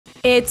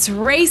It's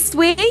race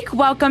week.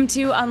 Welcome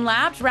to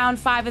Unlapped. Round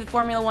 5 of the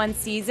Formula One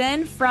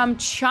season from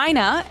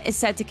China is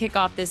set to kick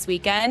off this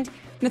weekend.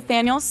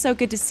 Nathaniel, so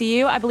good to see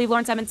you. I believe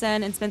Lawrence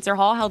Edmondson and Spencer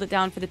Hall held it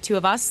down for the two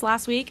of us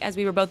last week as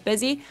we were both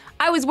busy.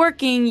 I was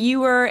working. You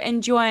were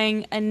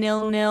enjoying a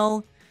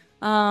nil-nil,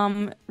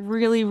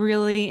 really,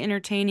 really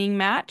entertaining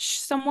match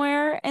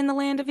somewhere in the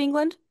land of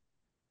England.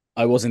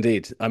 I was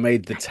indeed. I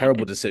made the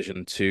terrible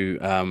decision to,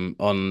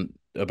 on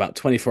about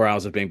 24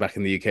 hours of being back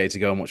in the UK, to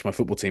go and watch my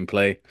football team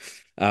play,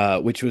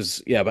 which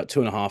was, yeah, about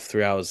 2.5,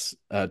 3 hours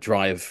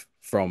drive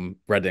from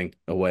Reading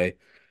away.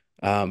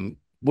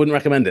 Wouldn't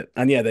recommend it.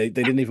 And yeah, they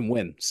didn't even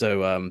win.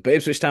 So, but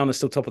Ipswich Town is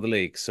still top of the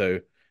league. So,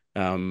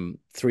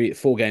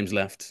 4 games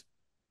left,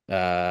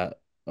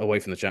 away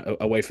from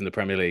the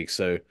Premier League.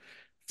 So,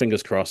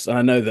 fingers crossed. And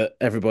I know that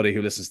everybody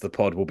who listens to the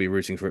pod will be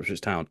rooting for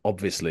Ipswich Town,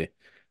 obviously.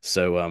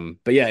 So,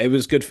 but yeah, it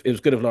was good. It was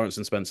good of Lawrence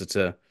and Spencer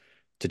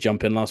to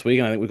jump in last week,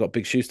 and I think we've got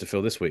big shoes to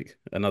fill this week.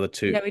 Another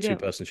two Yeah, we two do.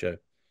 person show.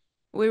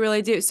 We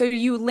really do. So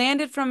you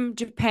landed from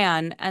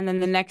Japan, and then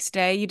the next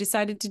day you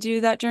decided to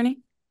do that journey?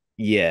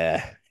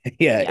 Yeah,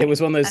 yeah. Yeah, It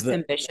was one of those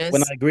that's that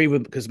when I ambitious. agree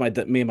with because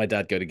me and my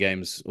dad go to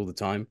games all the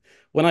time.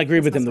 When I agreed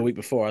That's with him the awesome. week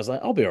before, I was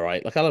like, I'll be all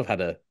right. Like I'll have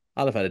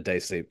had a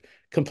day's sleep,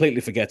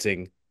 completely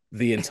forgetting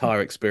the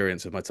entire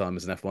experience of my time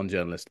as an F1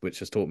 journalist, which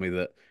has taught me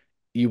that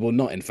you will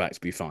not, in fact,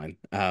 be fine.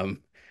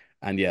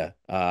 And yeah,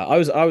 I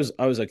was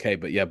okay,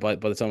 but yeah, by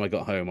the time I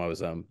got home, I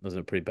was in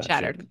a pretty bad shape.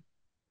 Shattered.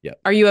 Yeah.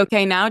 Are you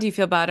okay now? Do you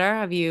feel better?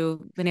 Have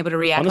you been able to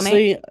reacclimate?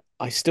 Honestly,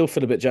 I still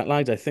feel a bit jet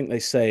lagged. I think they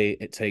say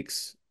it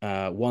takes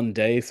 1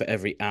 day for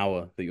every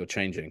hour that you're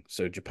changing.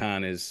 So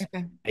Japan is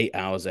Okay. 8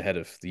 hours ahead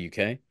of the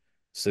UK.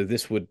 So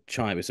this would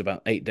chime. It's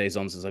about 8 days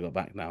on since I got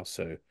back now.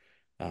 So,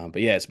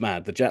 but yeah, it's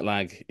mad. The jet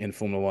lag in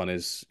Formula One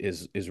is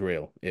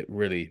real.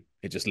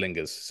 It just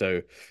lingers.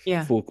 So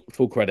Yeah.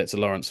 full credit to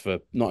Lawrence for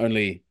not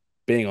only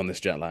being on this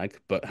jet lag,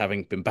 but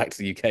having been back to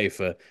the UK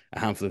for a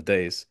handful of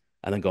days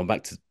and then gone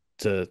back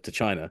to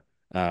China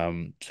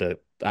to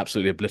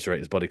absolutely obliterate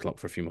his body clock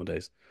for a few more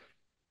days.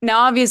 Now,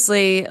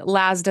 obviously,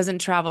 Laz doesn't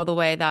travel the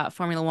way that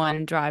Formula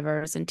One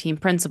drivers and team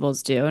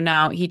principals do.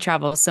 Now, he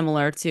travels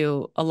similar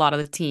to a lot of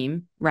the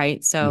team,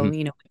 right? So,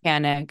 Hmm.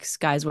 mechanics,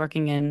 guys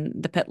working in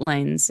the pit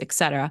lanes,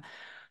 etc.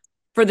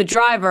 For the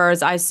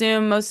drivers, I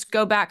assume most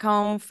go back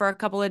home for a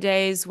couple of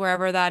days,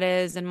 wherever that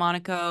is, in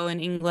Monaco, in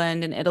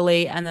England, and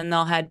Italy, and then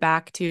they'll head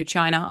back to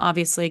China,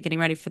 obviously getting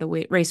ready for the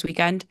race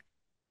weekend.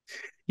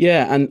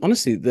 Yeah, and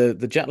honestly, the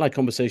jet lag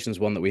conversation is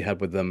one that we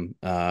had with them,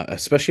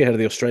 especially ahead of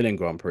the Australian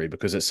Grand Prix,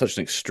 because it's such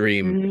an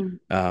extreme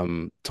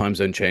Mhm. time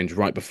zone change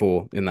right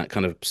before in that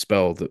kind of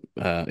spell that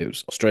it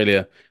was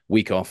Australia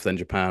week off, then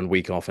Japan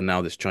week off, and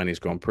now this Chinese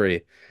Grand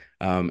Prix.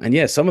 And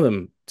yeah, some of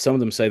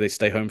them say they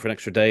stay home for an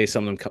extra day.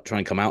 Some of them try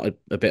and come out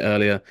a bit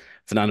earlier.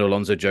 Fernando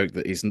Alonso joked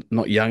that he's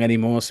not young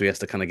anymore, so he has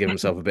to kind of give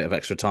himself a bit of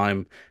extra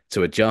time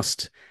to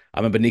adjust. I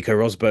remember Nico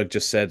Rosberg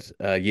just said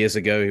years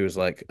ago, he was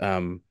like,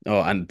 oh,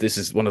 and this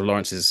is one of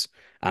Lawrence's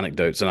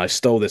anecdotes, and I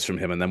stole this from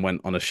him and then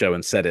went on a show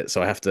and said it,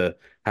 so I have to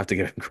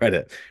give him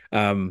credit.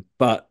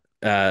 But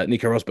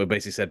Nico Rosberg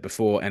basically said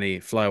before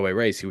any flyaway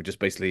race, he would just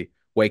basically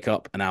wake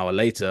up an hour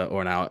later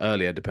or an hour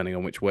earlier, depending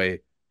on which way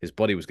his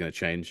body was going to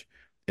change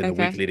in the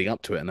week Okay, leading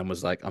up to it, and then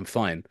was like, I'm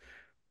fine.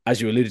 As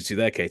you alluded to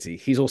there, Katie,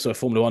 he's also a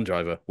Formula One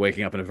driver,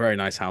 waking up in a very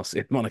nice house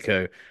in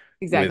Monaco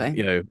with,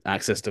 exactly.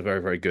 access to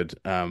very, very good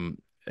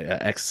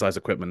exercise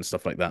equipment and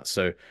stuff like that.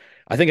 So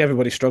I think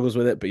everybody struggles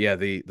with it, but yeah,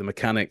 the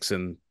mechanics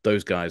and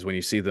those guys, when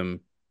you see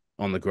them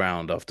on the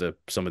ground after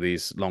some of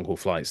these long haul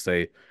flights,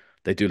 they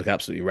do look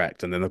absolutely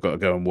wrecked, and then they've got to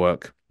go and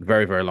work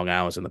very, very long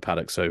hours in the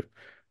paddock. So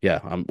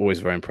yeah, I'm always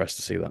very impressed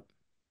to see that.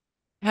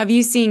 Have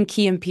you seen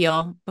Key and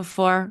Peele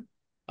before?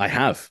 I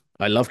have.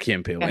 I love Key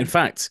and Peele. In Okay.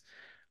 fact,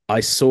 I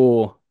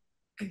saw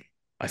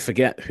I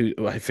forget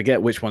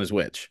which one is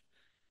which,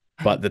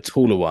 but the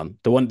taller one,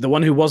 the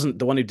one who wasn't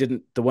the one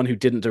who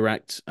didn't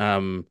direct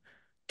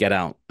Get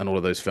Out and all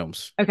of those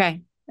films.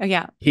 Okay. Oh,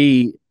 yeah.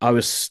 I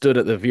was stood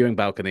at the viewing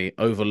balcony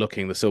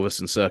overlooking the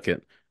Silverstone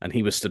circuit, and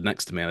he was stood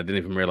next to me, and I didn't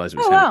even realize it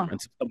was Oh, him wow.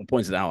 until someone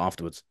pointed it out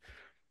afterwards.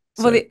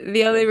 Well, So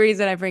the only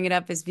reason I bring it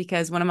up is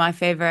because one of my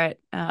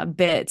favorite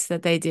bits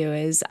that they do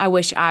is I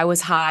wish I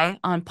was high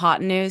on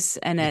pot news,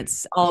 and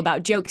it's all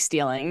about joke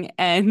stealing.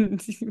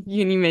 And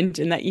you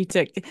mentioned that you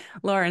took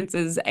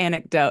Lawrence's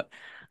anecdote.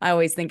 I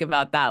always think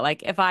about that.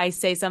 Like if I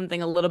say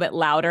something a little bit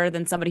louder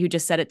than somebody who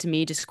just said it to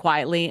me, just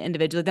quietly,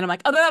 individually, then I'm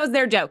like, oh, that was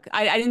their joke.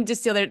 I didn't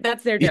just steal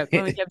that's their joke.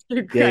 Let me give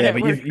yeah, credit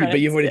but where you've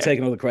credit's already due.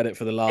 taken all the credit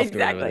for the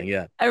laughter and everything. Exactly.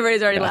 Yeah.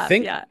 Everybody's already Yeah, laughed.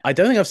 Yeah. I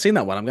don't think I've seen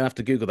that one. I'm gonna have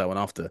to Google that one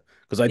after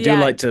because I do Yeah.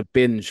 like to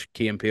binge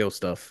Key and Peele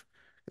stuff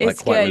like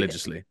It's quite good.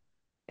 religiously.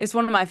 It's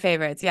one of my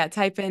favorites. Yeah,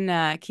 type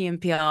in Key and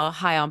Peele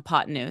high on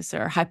hypotenuse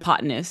or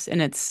hypotenuse, and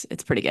it's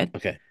pretty good.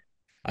 Okay.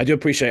 I do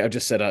appreciate. I've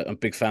just said I'm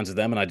big fans of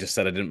them, and I just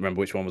said I didn't remember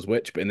which one was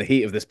which. But in the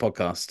heat of this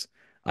podcast,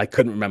 I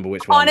couldn't remember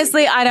which one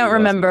Honestly, I he don't was.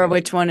 remember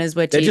which one is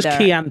which They're just either.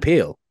 Key and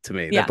Peele to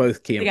me. They're Yeah,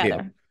 both Key and Peele.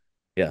 together.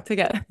 Yeah.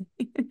 together.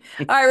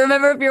 All right.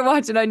 Remember, if you're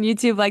watching on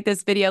YouTube like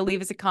this video,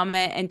 leave us a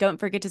comment and don't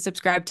forget to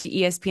subscribe to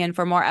ESPN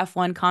for more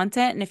F1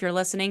 content. And if you're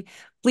listening,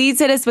 please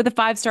hit us with a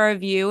 5-star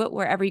review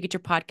wherever you get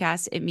your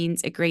podcasts. It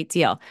means a great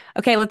deal.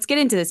 Okay, let's get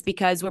into this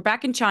because we're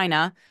back in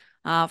China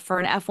for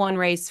an F1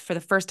 race for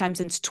the first time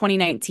since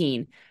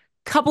 2019.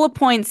 Couple of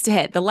points to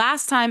hit. The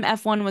last time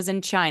F1 was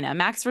in China,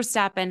 Max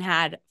Verstappen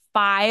had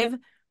 5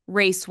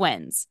 race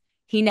wins.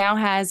 He now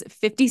has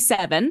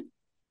 57,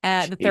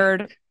 the Gee.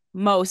 third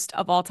most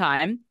of all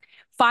time.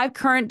 5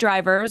 current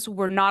drivers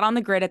were not on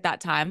the grid at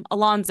that time,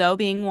 Alonso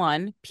being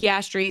one,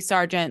 Piastri,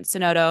 Sargent,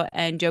 Sonoda,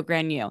 and Joe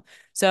Granu.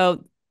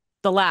 So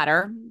the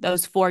latter,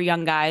 those 4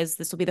 young guys,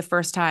 this will be the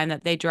first time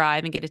that they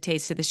drive and get a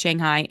taste of the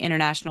Shanghai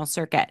International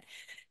Circuit.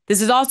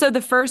 This is also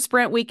the first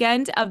sprint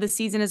weekend of the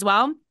season as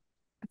well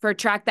for a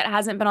track that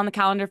hasn't been on the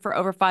calendar for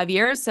over 5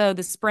 years. So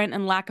the sprint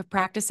and lack of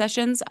practice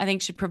sessions, I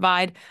think, should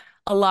provide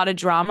a lot of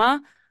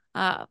drama.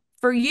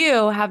 For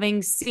you,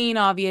 having seen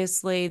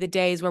obviously the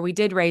days where we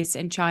did race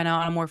in China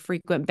on a more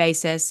frequent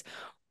basis,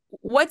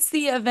 what's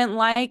the event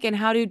like and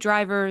how do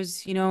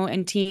drivers,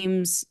 and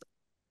teams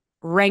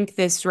rank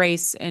this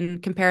race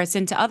in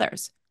comparison to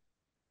others?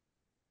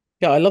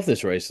 Yeah, I love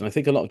this race, and I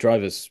think a lot of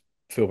drivers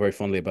feel very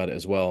fondly about it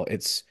as well.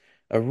 It's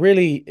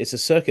a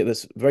circuit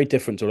that's very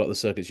different to a lot of the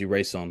circuits you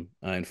race on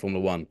in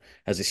Formula One. It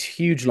has this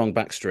huge long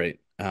back straight,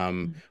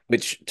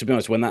 which, to be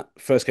honest, when that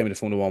first came into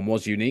Formula One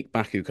was unique.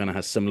 Baku kind of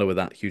has similar with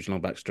that huge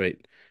long back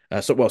straight.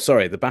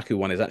 Sorry, the Baku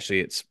one is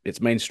actually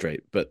it's main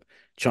straight, but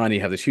China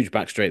you have this huge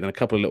back straight, then a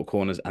couple of little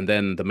corners, and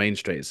then the main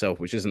straight itself,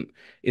 which isn't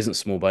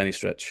small by any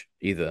stretch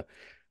either.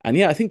 And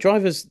yeah, I think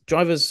drivers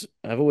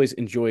have always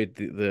enjoyed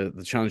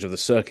the challenge of the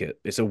circuit.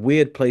 It's a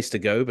weird place to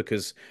go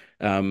because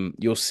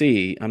you'll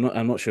see. I'm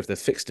not sure if they've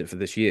fixed it for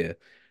this year.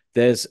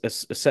 There's a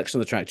section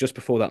of the track just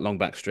before that long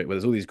back straight where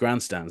there's all these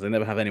grandstands. They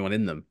never have anyone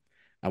in them.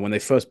 And when they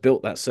first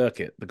built that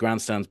circuit, the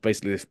grandstands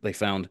basically they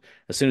found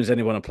as soon as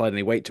anyone applied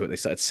any weight to it, they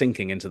started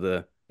sinking into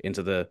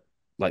the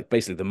like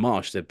basically the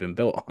marsh they've been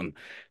built on.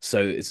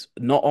 So it's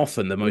not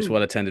often the most Ooh.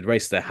 well attended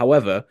race there.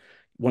 However,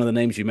 one of the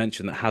names you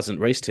mentioned that hasn't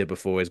raced here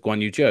before is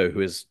Guan Yu Zhou, who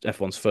is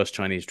F1's first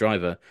Chinese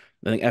driver.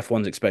 I think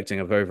F1's expecting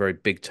a very, very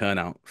big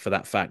turnout for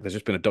that fact. There's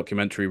just been a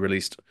documentary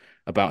released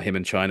about him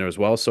in China as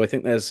well. So I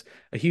think there's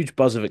a huge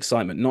buzz of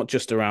excitement, not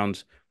just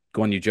around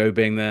Guan Yu Zhou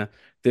being there.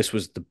 This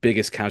was the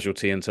biggest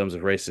casualty in terms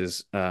of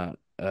races when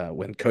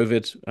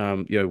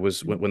COVID,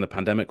 was when the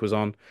pandemic was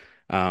on.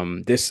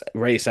 This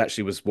race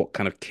actually was what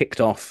kind of kicked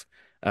off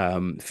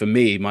for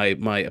me,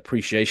 my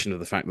appreciation of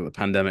the fact that the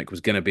pandemic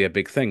was going to be a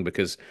big thing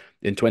because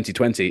in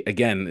 2020,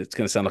 again, it's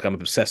going to sound like I'm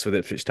obsessed with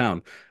Ipswich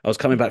Town. I was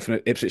coming back from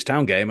an Ipswich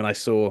Town game and I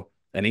saw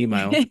an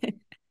email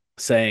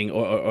saying,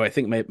 or I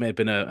think may have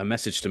been a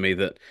message to me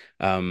that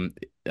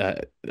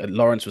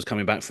Lawrence was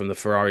coming back from the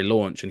Ferrari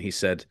launch and he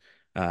said,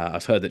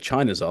 I've heard that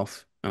China's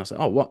off. And I was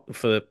like, oh, what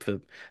for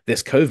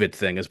this COVID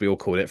thing, as we all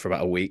called it, for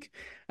about a week.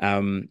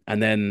 And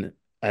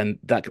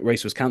that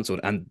race was cancelled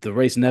and the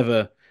race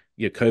never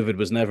COVID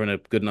was never in a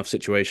good enough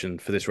situation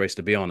for this race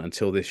to be on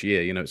until this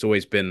year. It's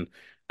always been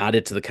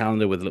added to the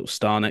calendar with a little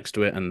star next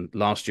to it. And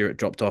last year it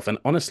dropped off. And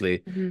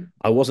honestly,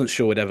 I wasn't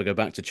sure we'd ever go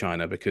back to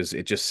China because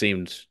it just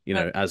seemed,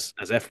 as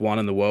F1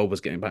 and the world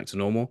was getting back to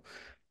normal,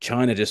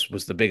 China just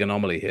was the big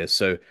anomaly here.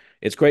 So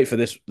it's great for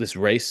this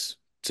race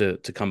to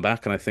come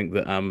back. And I think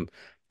that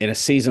in a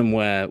season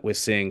where we're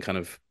seeing kind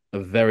of a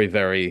very,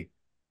 very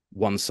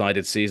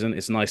one-sided season,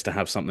 it's nice to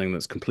have something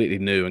that's completely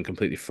new and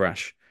completely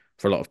fresh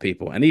for a lot of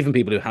people, and even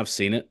people who have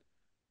seen it,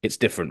 it's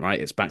different, right?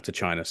 It's back to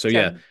China. So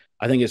yeah, Sure.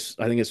 I think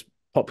it's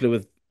popular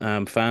with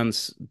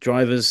fans,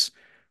 drivers.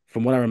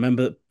 From what I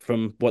remember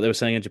from what they were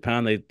saying in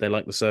Japan, they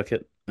like the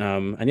circuit.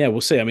 And yeah, we'll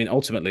see. I mean,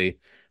 ultimately,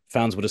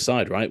 fans will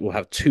decide, right? We'll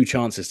have 2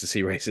 chances to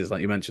see races, like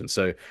you mentioned.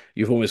 So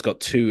you've almost got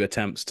 2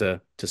 attempts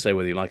to say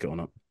whether you like it or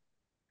not.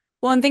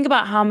 Well, and think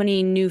about how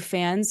many new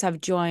fans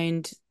have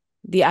joined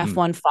the Mm.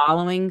 F1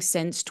 following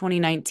since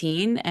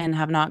 2019 and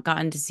have not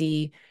gotten to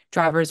see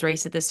drivers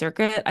race at the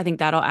circuit. I think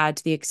that'll add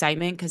to the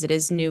excitement because it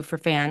is new for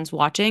fans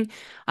watching.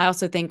 I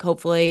also think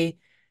hopefully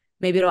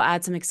maybe it'll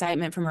add some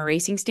excitement from a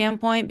racing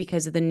standpoint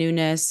because of the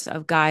newness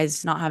of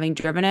guys not having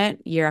driven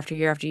it year after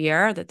year after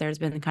year, that there's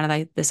been kind of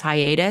like this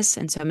hiatus.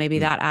 And so maybe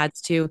Mm. that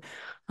adds to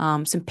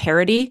some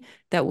parity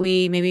that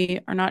we maybe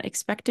are not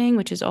expecting,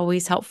 which is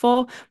always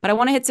helpful. But I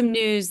want to hit some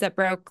news that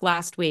broke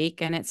last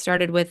week. And it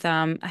started with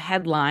a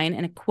headline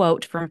and a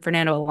quote from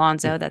Fernando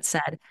Alonso that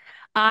said,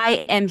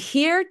 "I am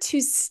here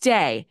to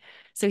stay."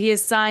 So he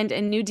has signed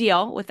a new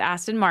deal with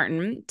Aston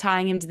Martin,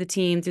 tying him to the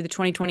team through the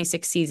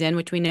 2026 season,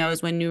 which we know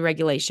is when new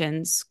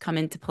regulations come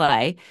into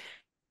play.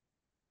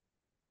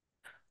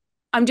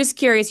 I'm just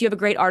curious. You have a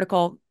great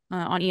article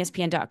on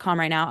ESPN.com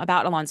right now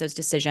about Alonso's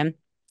decision.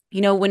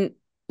 When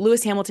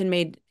Lewis Hamilton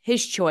made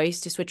his choice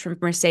to switch from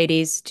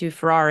Mercedes to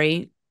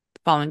Ferrari the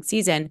following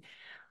season,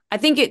 I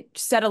think it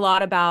said a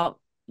lot about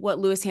what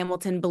Lewis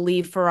Hamilton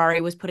believed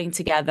Ferrari was putting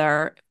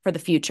together for the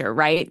future,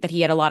 right? That he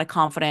had a lot of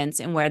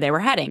confidence in where they were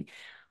heading.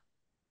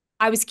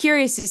 I was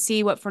curious to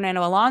see what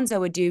Fernando Alonso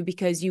would do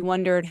because you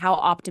wondered how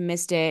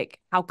optimistic,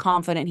 how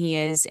confident he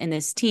is in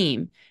this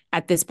team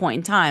at this point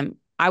in time.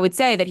 I would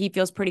say that he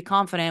feels pretty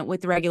confident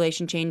with the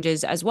regulation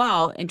changes as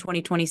well in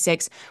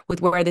 2026 with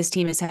where this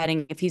team is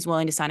heading if he's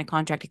willing to sign a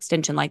contract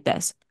extension like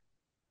this.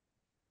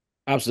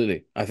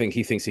 Absolutely. I think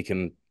he thinks he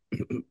can,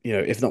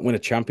 if not win a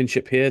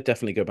championship here,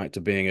 definitely go back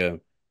to being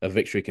a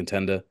victory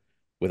contender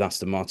with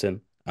Aston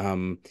Martin.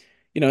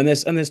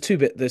 There's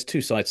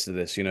two sides to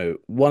this.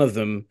 One of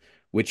them,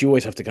 which you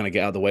always have to kind of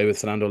get out of the way with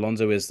Fernando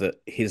Alonso, is that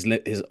his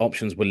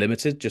options were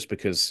limited just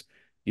because,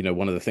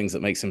 one of the things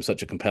that makes him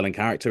such a compelling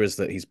character is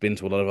that he's been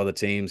to a lot of other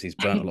teams, he's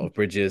burnt a lot of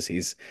bridges,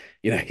 he's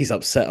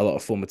upset a lot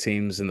of former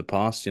teams in the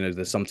past.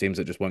 There's some teams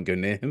that just won't go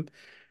near him.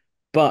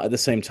 But at the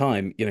same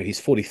time, he's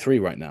 43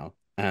 right now,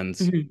 and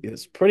Mhm.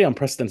 it's pretty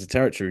unprecedented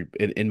territory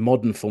in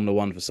modern Formula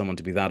One for someone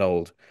to be that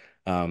old,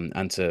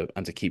 and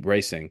to keep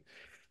racing.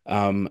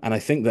 And I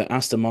think that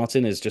Aston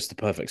Martin is just the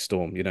perfect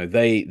storm.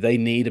 They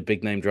need a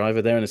big name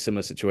driver. They're in a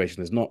similar situation.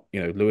 There's not,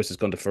 Lewis has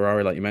gone to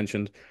Ferrari, like you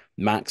mentioned.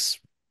 Max,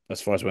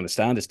 as far as we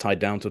understand, is tied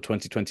down till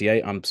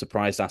 2028. I'm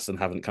surprised Aston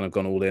haven't kind of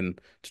gone all in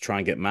to try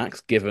and get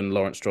Max, given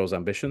Lawrence Stroll's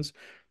ambitions.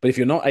 But if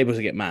you're not able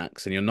to get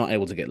Max and you're not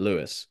able to get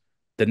Lewis,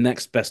 the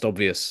next best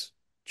obvious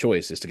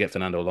choice is to get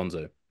Fernando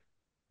Alonso.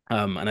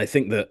 And I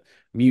think that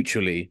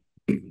mutually,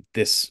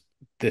 this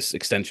this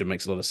extension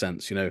makes a lot of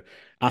sense.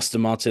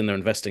 Aston Martin, they're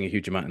investing a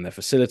huge amount in their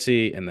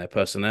facility, in their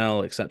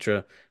personnel,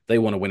 etc. They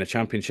want to win a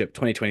championship.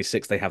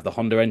 2026, they have the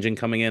Honda engine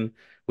coming in,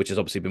 which has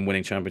obviously been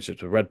winning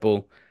championships with Red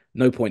Bull.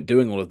 No point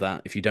doing all of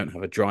that if you don't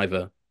have a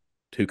driver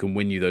who can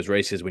win you those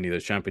races, win you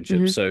those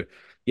championships. Mhm. So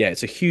yeah,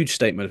 it's a huge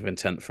statement of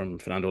intent from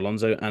Fernando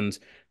Alonso. And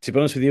to be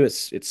honest with you,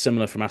 it's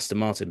similar from Aston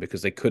Martin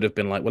because they could have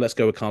been like, well, let's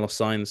go with Carlos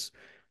Sainz.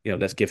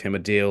 Let's give him a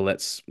deal.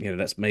 Let's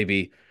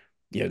maybe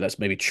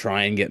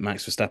try and get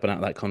Max Verstappen out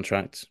of that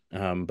contract.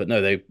 But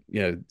no,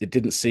 it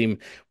didn't seem,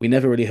 we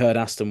never really heard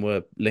Aston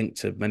were linked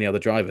to many other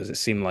drivers. It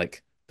seemed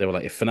like they were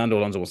like, if Fernando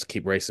Alonso wants to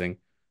keep racing,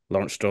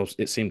 Lawrence Stroll,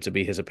 it seemed to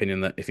be his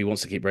opinion that if he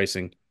wants to keep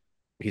racing,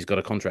 he's got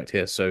a contract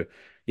here. So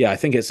yeah, I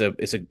think it's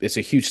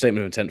a huge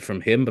statement of intent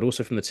from him, but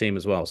also from the team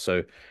as well.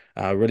 So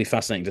really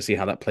fascinating to see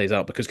how that plays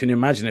out. Because can you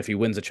imagine if he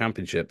wins a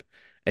championship,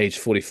 age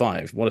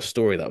 45? What a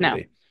story that would No,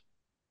 be. it'd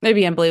be I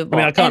mean, unbelievable.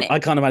 I can't I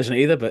can't imagine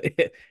it either, but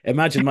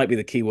imagine might be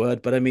the key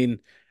word. But I mean,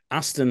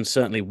 Aston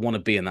certainly want to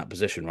be in that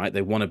position, right?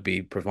 They want to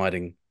be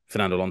providing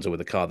Fernando Alonso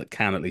with a car that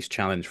can at least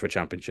challenge for a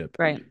championship.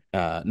 Right.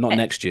 Not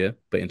next year,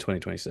 but in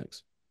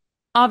 2026.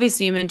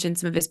 Obviously, you mentioned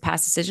some of his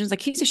past decisions.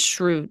 Like he's a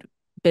shrewd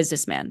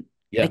businessman.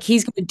 Yeah. Like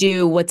he's going to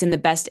do what's in the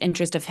best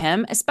interest of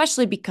him,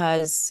 especially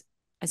because,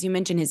 as you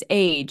mentioned, his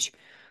age,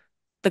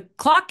 the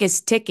clock is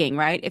ticking,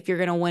 right? If you're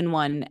going to win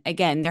one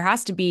again, there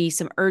has to be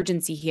some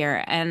urgency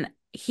here. And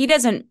he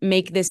doesn't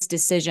make this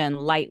decision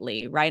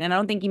lightly, right? And I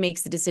don't think he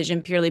makes the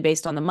decision purely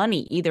based on the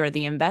money, either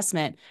the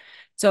investment.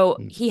 So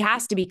Mm. he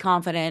has to be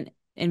confident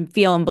and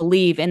feel and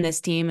believe in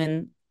this team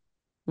and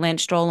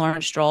Lawrence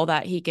Stroll,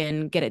 that he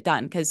can get it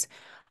done. Because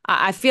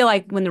I feel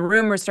like when the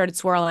rumors started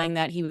swirling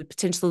that he would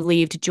potentially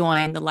leave to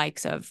join the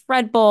likes of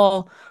Red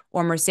Bull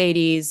or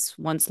Mercedes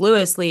once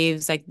Lewis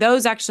leaves, like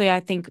those actually,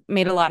 I think,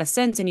 made a lot of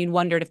sense. And you'd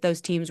wondered if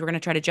those teams were going to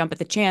try to jump at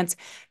the chance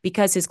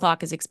because his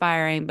clock is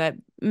expiring. But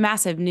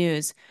massive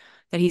news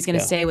that he's going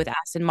to Yeah. stay with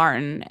Aston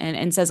Martin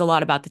and says a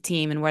lot about the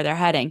team and where they're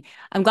heading.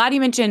 I'm glad you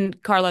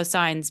mentioned Carlos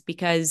Sainz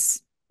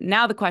because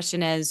now the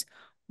question is,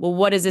 well,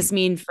 what does this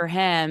mean for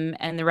him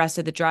and the rest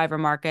of the driver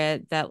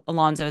market that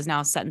Alonso is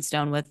now set in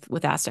stone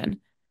with Aston?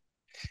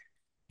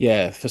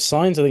 Yeah, for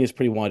Sainz, I think it's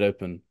pretty wide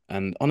open.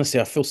 And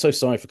honestly, I feel so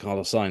sorry for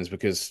Carlos Sainz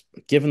because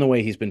given the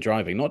way he's been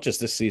driving, not just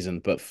this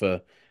season, but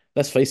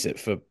let's face it,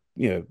 for,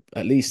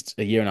 at least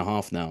a year and a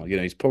half now,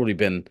 he's probably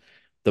been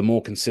the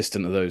more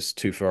consistent of those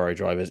two Ferrari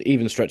drivers,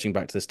 even stretching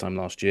back to this time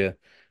last year,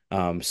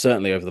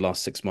 certainly over the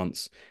last 6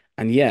 months.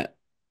 And yet,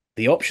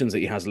 the options that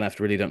he has left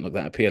really don't look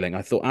that appealing.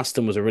 I thought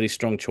Aston was a really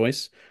strong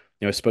choice.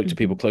 I spoke to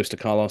people Mhm. close to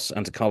Carlos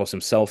and to Carlos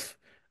himself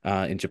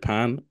in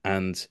Japan,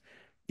 and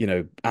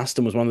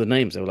Aston was one of the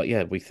names. They were like,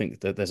 yeah, we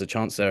think that there's a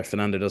chance there if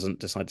Fernando doesn't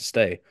decide to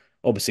stay.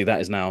 Obviously, that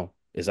is now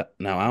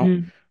out.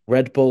 Mhm.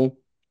 Red Bull,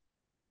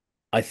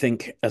 I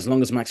think as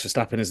long as Max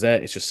Verstappen is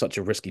there, it's just such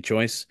a risky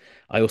choice.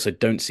 I also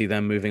don't see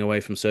them moving away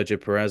from Sergio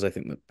Perez. I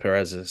think that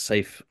Perez is a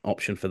safe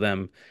option for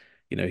them.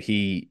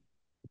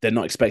 They're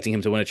not expecting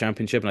him to win a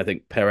championship, and I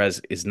think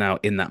Perez is now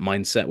in that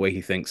mindset where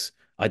he thinks,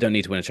 I don't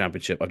need to win a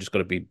championship. I've just got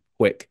to be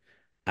quick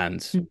and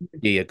Mhm.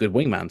 be a good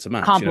wingman to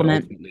match,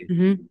 Compliment. ultimately.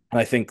 Hmm. And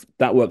I think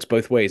that works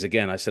both ways.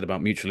 Again, I said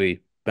about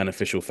mutually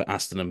beneficial for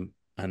Aston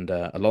and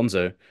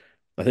Alonso.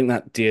 I think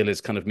that deal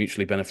is kind of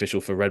mutually beneficial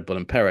for Red Bull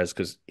and Perez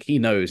because he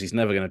knows he's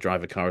never going to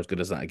drive a car as good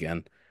as that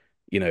again.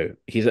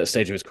 He's at a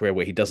stage of his career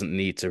where he doesn't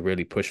need to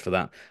really push for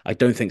that. I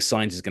don't think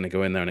Sainz is going to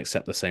go in there and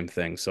accept the same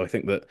thing. So I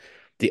think that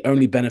the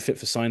only benefit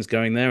for Sainz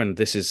going there, and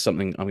this is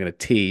something I'm going to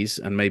tease,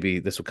 and maybe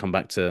this will come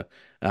back to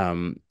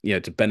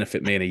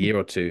benefit me in a year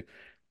or two.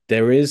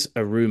 There is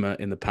a rumor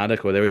in the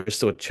paddock, or there is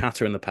still a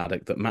chatter in the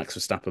paddock that Max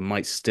Verstappen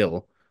might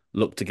still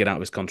look to get out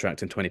of his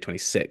contract in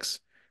 2026.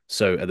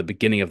 So at the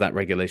beginning of that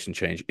regulation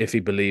change, if he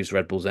believes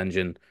Red Bull's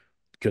engine,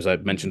 because I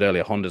mentioned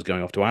earlier, Honda's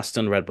going off to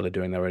Aston, Red Bull are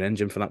doing their own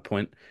engine from that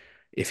point.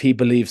 If he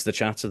believes the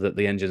chatter that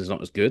the engine is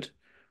not as good,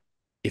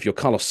 if you're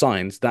Carlos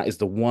Sainz, that is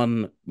the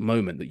one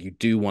moment that you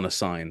do want to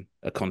sign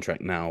a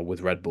contract now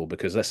with Red Bull,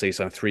 because let's say you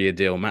sign a 3-year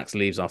deal, Max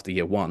leaves after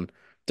year one.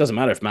 Doesn't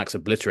matter if Max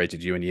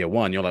obliterated you in year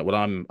one. You're like, well,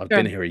 I've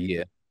been Sure. here a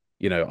year,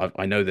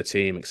 I know the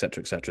team,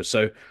 etc., etc.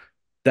 So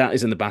that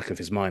is in the back of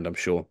his mind, I'm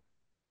sure.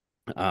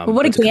 But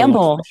what a But to come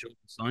off the gamble. short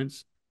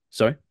Sainz,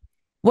 sorry,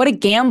 What a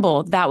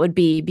gamble that would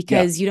be yeah,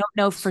 because you don't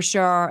know for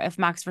sure if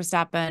Max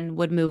Verstappen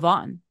would move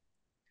on.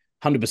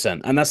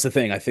 100%. And that's the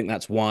thing. I think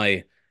that's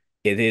why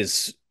it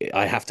is.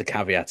 I have to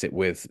caveat it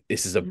with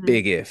this is a Hmm.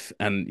 big if,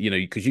 and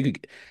because you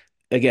could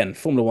again,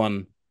 Formula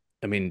One,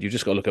 I mean, you've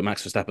just got to look at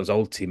Max Verstappen's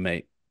old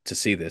teammate to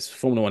see this.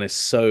 Formula One is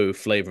so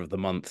flavor of the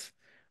month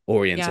Yeah.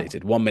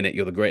 orientated. 1 minute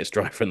you're the greatest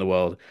driver in the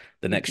world,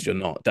 the next you're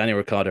not. Daniel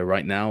Ricciardo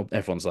right now,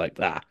 everyone's like,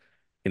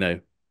 you know,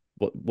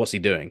 what's he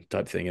doing?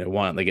 Type thing.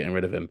 Why aren't they getting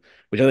rid of him?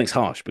 Which I think is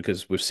harsh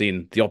because we've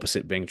seen the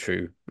opposite being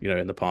true,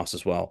 in the past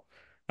as well.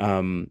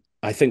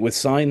 I think with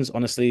Sainz,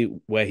 honestly,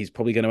 where he's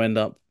probably going to end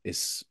up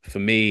is for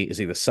me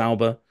is either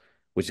Sauber,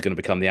 which is going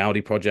to become the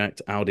Audi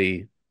project.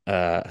 Audi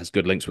has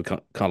good links with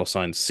Carlos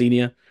Sainz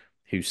Senior,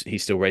 he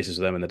still races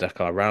with them in the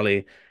Dakar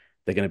Rally.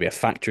 They're going to be a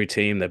factory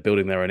team. They're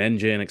building their own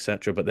engine,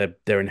 etc. But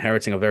they're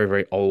inheriting a very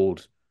very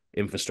old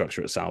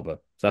infrastructure at Sauber.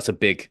 So that's a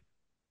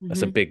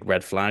Hmm. big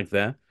red flag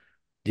there.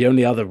 The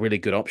only other really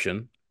good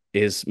option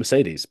is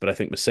Mercedes, but I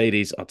think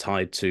Mercedes are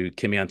tied to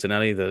Kimi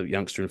Antonelli, the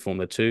youngster in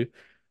Formula Two.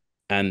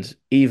 And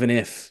even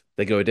if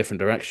they go a different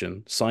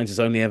direction, Sainz is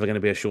only ever going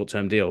to be a short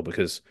term deal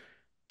because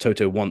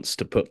Toto wants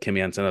to put Kimi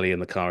Antonelli in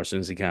the car as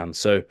soon as he can.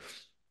 So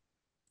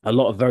a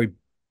lot of very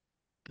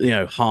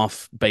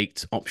half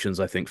baked options,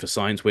 I think, for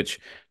Sainz, which,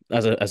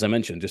 as I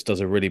mentioned, just does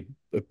a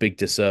big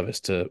disservice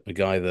to a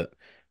guy that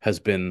has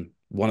been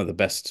one of the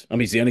best. I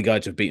mean, he's the only guy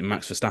to have beaten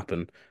Max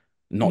Verstappen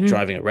not Hmm.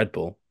 driving at Red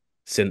Bull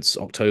since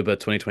October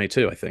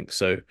 2022, I think.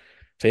 So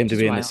for him to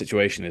Just be in this wild.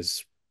 situation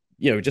is,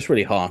 just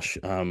really harsh.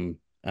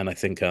 And I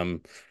think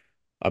I'm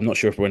not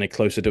sure if we're any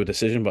closer to a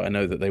decision, but I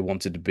know that they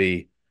wanted to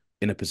be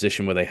in a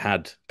position where they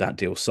had that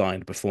deal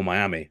signed before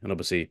Miami, and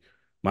obviously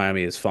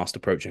Miami is fast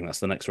approaching. That's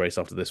the next race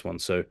after this one.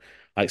 So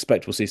I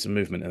expect we'll see some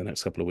movement in the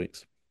next couple of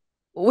weeks.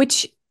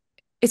 Which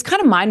is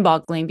kind of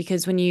mind-boggling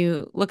because when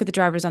you look at the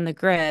drivers on the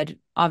grid,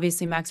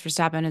 obviously Max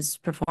Verstappen has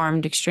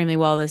performed extremely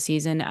well this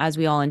season, as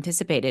we all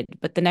anticipated.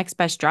 But the next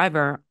best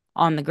driver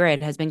on the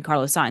grid has been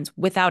Carlos Sainz,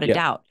 without a Yeah,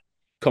 doubt.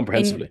 And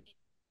comprehensively.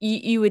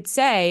 you would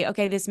say,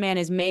 okay, this man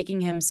is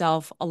making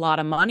himself a lot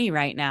of money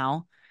right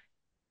now.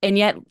 And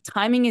yet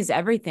timing is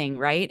everything,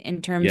 right?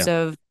 In terms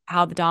Yeah. of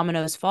how the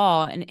dominoes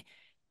fall. And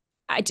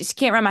I just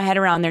can't wrap my head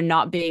around there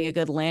not being a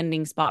good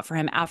landing spot for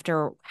him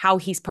after how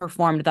he's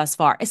performed thus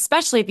far,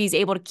 especially if he's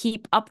able to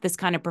keep up this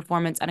kind of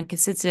performance on a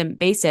consistent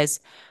basis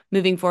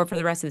moving forward for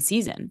the rest of the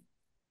season.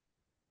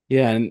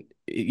 Yeah, and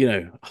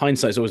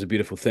hindsight is always a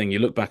beautiful thing. You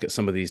look back at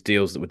some of these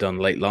deals that were done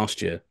late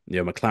last year.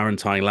 McLaren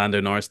tying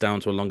Lando Norris down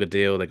to a longer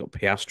deal. They got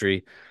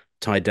Piastri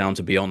tied down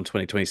to beyond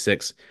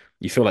 2026.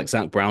 You feel like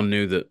Zach Brown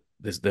knew that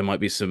there might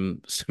be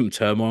some some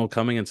turmoil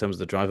coming in terms of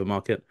the driver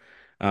market.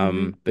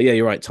 Hmm. But yeah,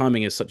 you're right.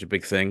 Timing is such a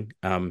big thing.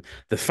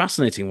 The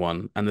fascinating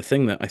one, and the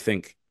thing that I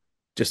think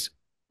just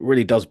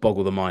really does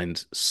boggle the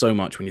mind so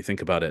much when you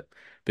think about it,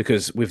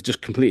 because we've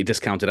just completely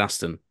discounted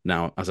Aston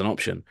now as an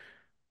option.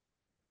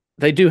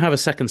 They do have a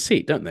second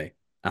seat, don't they?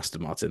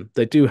 Aston Martin.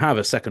 They do have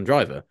a second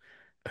driver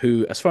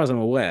who, as far as I'm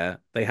aware,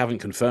 they haven't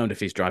confirmed if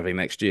he's driving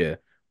next year.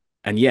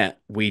 And yet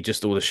we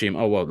just all assume,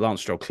 oh, well,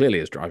 Lance Stroll clearly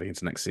is driving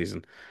into next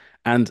season.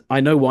 And I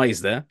know why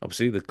he's there.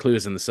 Obviously, the clue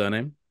is in the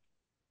surname.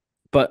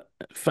 But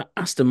for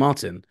Aston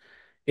Martin,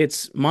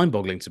 it's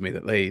mind-boggling to me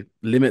that they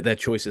limit their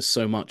choices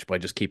so much by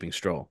just keeping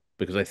Stroll.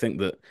 Because I think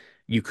that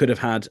you could have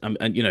had, and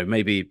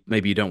maybe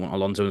you don't want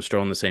Alonso and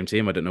Stroll on the same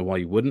team. I don't know why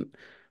you wouldn't,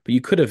 but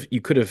you could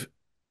have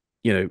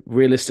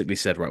realistically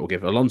said, right, we'll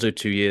give Alonso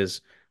 2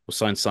 years, we'll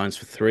sign Sainz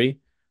for three.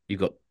 You've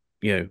got,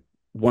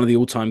 one of the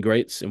all-time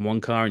greats in one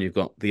car, and you've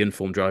got the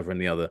informed driver in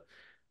the other.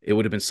 It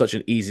would have been such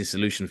an easy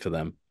solution for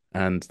them,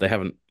 and they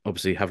haven't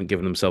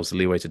given themselves the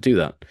leeway to do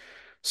that.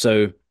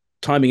 So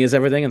timing is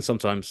everything, and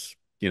sometimes,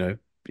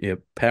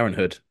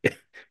 parenthood,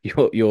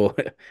 your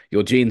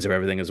your genes are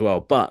everything as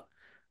well. But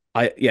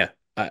yeah,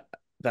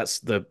 that's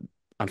the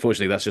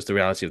unfortunately that's just the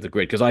reality of the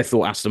grid because I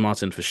thought Aston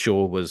Martin for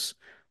sure was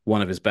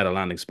one of his better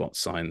landing spot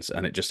signs,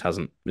 and it just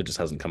hasn't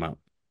come out.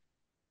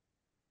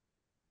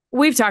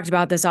 We've talked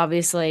about this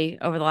obviously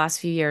over the last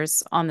few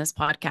years on this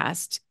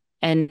podcast.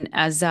 And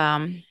as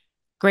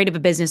great of a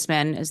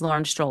businessman as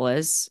Lawrence Stroll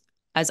is,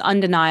 as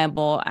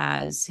undeniable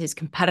as his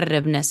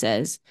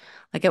competitiveness is,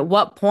 like at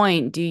what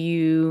point do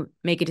you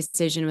make a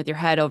decision with your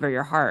head over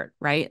your heart,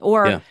 right?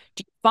 Or Yeah,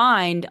 do you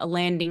find a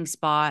landing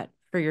spot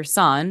for your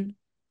son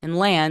and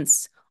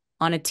Lance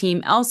on a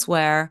team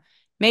elsewhere,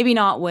 maybe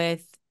not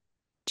with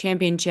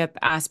championship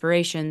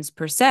aspirations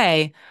per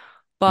se, mm.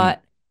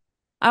 but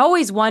I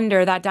always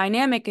wonder that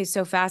dynamic is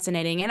so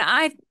fascinating.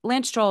 And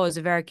Lance Stroll is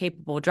a very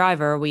capable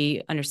driver.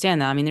 We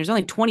understand that. I mean, there's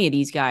only 20 of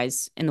these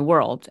guys in the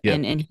world, Yeah.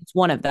 and he's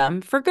one of them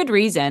for good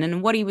reason.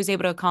 And what he was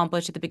able to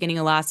accomplish at the beginning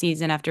of last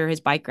season after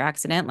his bike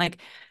accident, like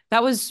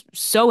that was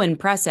so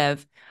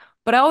impressive.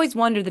 But I always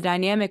wonder the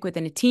dynamic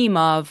within a team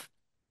of,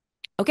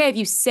 okay, if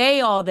you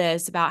say all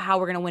this about how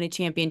we're going to win a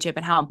championship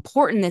and how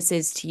important this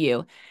is to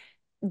you,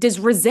 does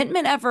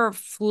resentment ever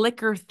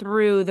flicker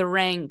through the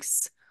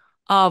ranks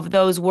of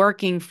those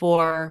working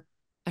for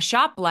a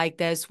shop like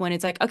this when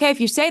it's like, okay,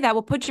 if you say that,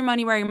 we'll put your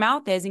money where your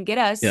mouth is and get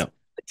us Yeah.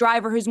 a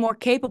driver who's more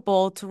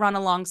capable to run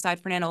alongside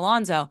Fernando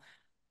Alonso.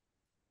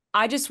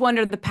 I just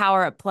wonder the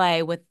power at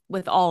play with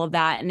all of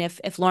that, and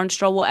if Lawrence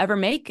Stroll will ever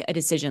make a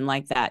decision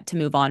like that to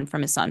move on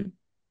from his son.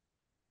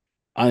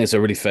 I think it's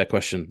a really fair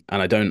question,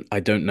 and I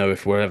don't know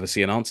if we'll ever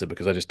see an answer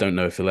because I just don't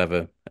know if he'll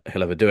ever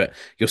do it.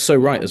 You're so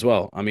right Yeah. as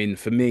well. I mean,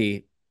 for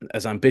me,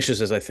 as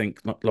ambitious as I think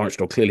Lawrence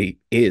Stroll clearly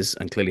is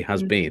and clearly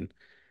has Mhm. been,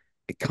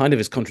 it kind of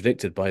is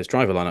contradicted by his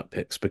driver lineup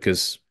picks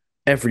because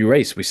every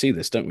race we see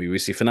this, don't we? We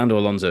see Fernando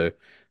Alonso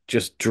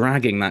just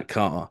dragging that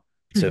car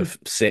to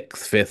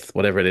sixth, fifth,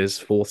 whatever it is,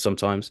 fourth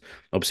sometimes.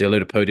 Obviously, a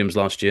load of podiums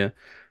last year.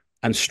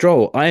 And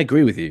Stroll, I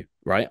agree with you,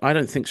 right? I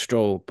don't think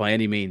Stroll by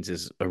any means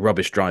is a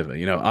rubbish driver.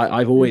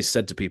 I've always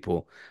said to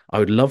people, I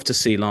would love to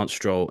see Lance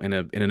Stroll in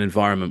an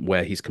environment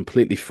where he's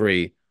completely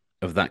free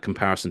of that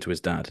comparison to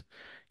his dad.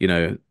 You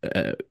know,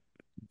 uh,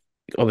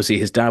 Obviously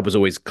his dad was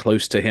always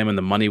close to him, and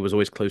the money was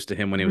always close to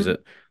him when he was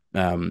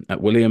Mhm.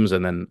 at Williams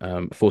and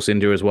then Force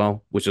India as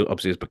well, which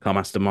obviously has become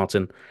Aston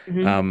Martin.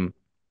 Mhm. Um,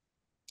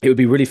 it would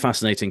be really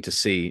fascinating to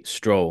see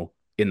Stroll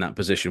in that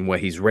position where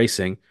he's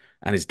racing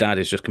and his dad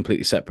is just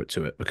completely separate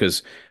to it,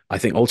 because I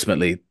think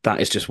ultimately that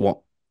is just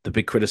what the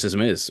big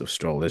criticism is of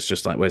Stroll. It's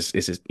just like, where's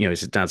is his, it's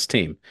his dad's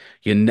team.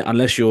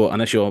 Unless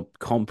you're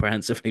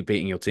comprehensively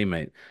beating your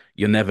teammate,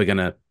 you're never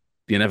gonna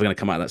you're never gonna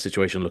come out of that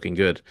situation looking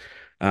good.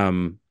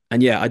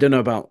 And yeah, I don't know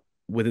about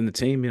within the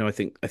team. I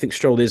think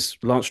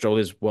Lance Stroll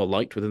is well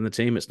liked within the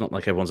team. It's not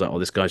like everyone's like, oh,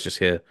 this guy's just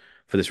here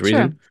for this Sure.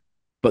 reason,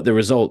 but the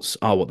results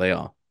are what they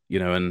are,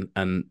 and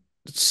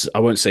I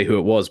won't say who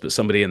it was, but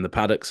somebody in the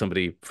paddock,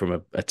 somebody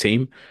from a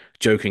team,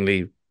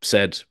 jokingly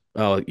said,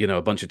 "Oh,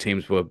 a bunch of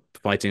teams were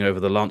fighting over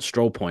the Lance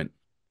Stroll point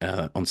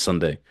on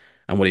Sunday,"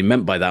 and what he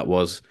meant by that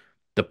was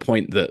the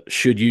point that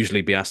should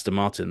usually be Aston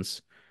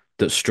Martin's,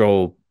 that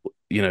Stroll,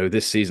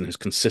 this season has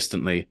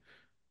consistently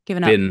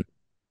Giving up. been,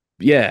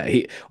 yeah,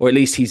 or at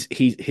least he's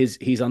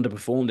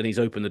underperformed, and he's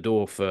opened the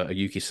door for a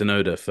Yuki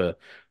Tsunoda, for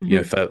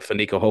Mhm. for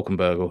Nico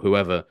Hulkenberg or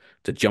whoever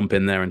to jump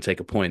in there and take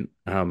a point.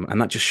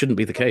 And that just shouldn't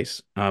be the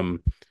case.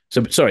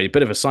 So sorry, a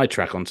bit of a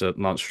sidetrack onto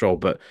Lance Stroll,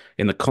 but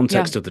in the Yeah.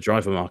 context of the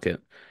driver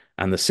market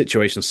and the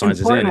situation Sainz is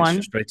in, Important it's one.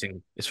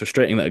 frustrating. It's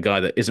frustrating that a guy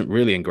that isn't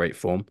really in great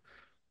form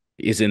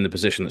is in the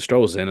position that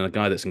Stroll's in, and a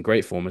guy that's in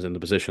great form is in the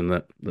position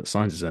that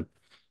Sainz is in.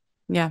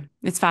 Yeah,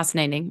 it's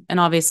fascinating. And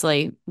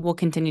obviously, we'll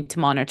continue to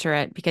monitor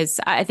it because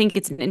I think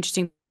it's an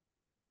interesting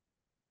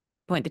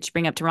point that you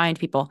bring up to remind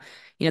people.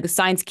 The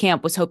science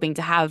camp was hoping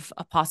to have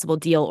a possible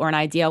deal or an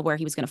idea where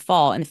he was going to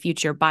fall in the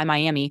future by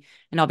Miami.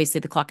 And obviously,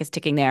 the clock is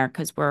ticking there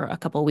because we're a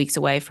couple of weeks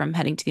away from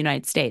heading to the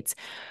United States.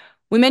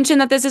 We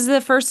mentioned that this is the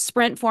first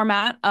sprint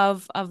format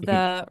of Mhm.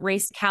 the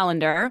race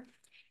calendar.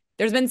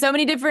 There's been so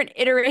many different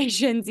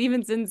iterations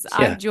even since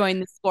I've Yeah.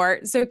 joined the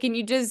sport. So can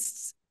you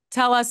just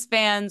tell us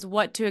fans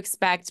what to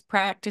expect?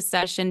 Practice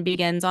session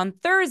begins on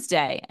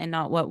Thursday and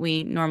not what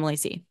we normally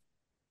see.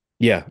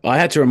 Yeah, I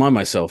had to remind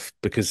myself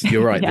because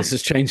you're right. Yeah. This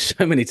has changed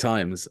so many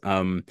times.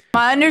 My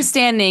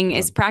understanding Yeah,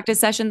 is practice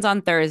sessions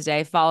on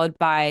Thursday, followed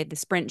by the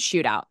sprint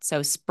shootout.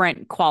 So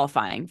sprint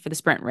qualifying for the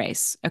sprint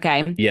race.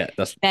 Okay. yeah,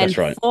 that's Then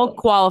right. full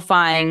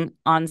qualifying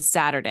on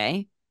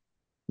Saturday.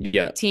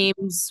 Yeah,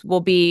 Teams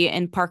will be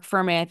in Park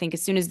Ferme, I think,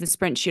 as soon as the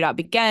sprint shootout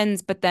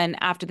begins. But then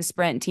after the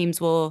sprint,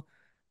 teams will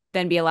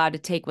then be allowed to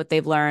take what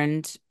they've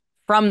learned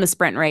from the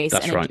sprint race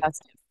that's and right.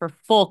 adjust it for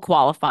full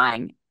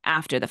qualifying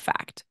after the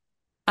fact.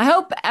 I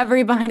hope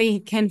everybody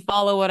can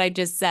follow what I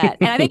just said.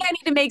 And I think I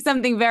need to make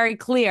something very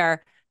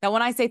clear that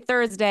when I say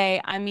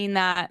Thursday, I mean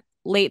that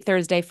late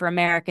Thursday for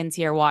Americans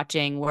here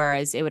watching,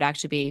 whereas it would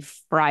actually be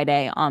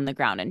Friday on the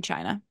ground in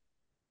China.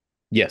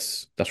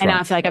 Yes, that's And now I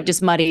right. feel like I've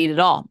just muddied it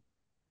all.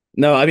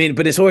 No, I mean,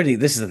 but this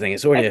is the thing.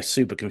 It's already a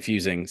super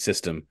confusing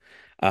system.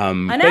 I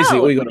Basically,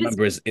 all know. you got We to just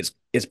remember is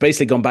it's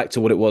basically gone back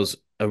to what it was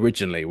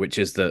originally, which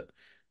is that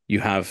you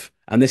have,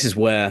 and this is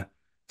where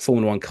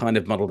Formula One kind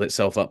of muddled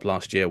itself up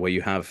last year, where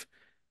you have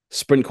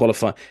sprint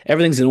qualify.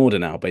 Everything's in order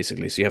now,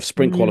 basically. So you have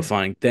sprint Mhm.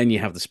 qualifying, then you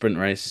have the sprint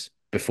race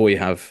before you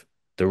have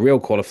the real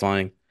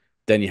qualifying,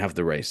 then you have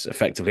the race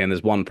effectively. And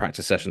there's one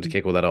practice session to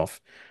kick all that off.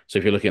 So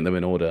if you're looking at them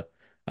in order,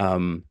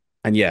 um,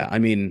 and yeah, I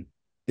mean,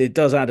 it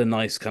does add a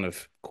nice kind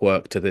of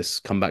quirk to this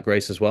comeback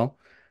race as well.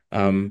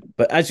 Mhm.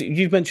 But as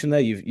you've mentioned there,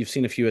 you've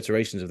seen a few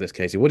iterations of this,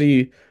 Casey. What do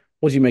you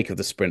make of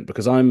the sprint?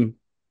 Because I've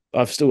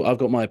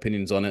got my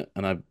opinions on it,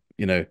 and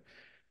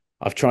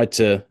I've tried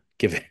to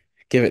give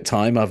it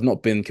time. I've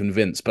not been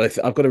convinced, but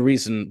I've got a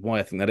reason why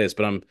I think that is.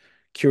 But I'm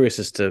curious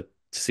as to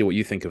see what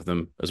you think of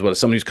them as well as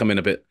someone who's come in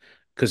a bit,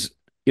 because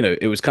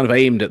it was kind of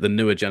aimed at the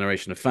newer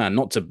generation of fan,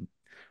 not to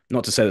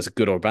say that's a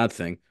good or a bad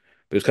thing,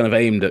 but it was kind of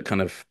aimed at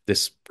kind of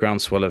this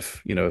groundswell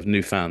of, of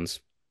new fans.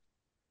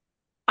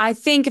 I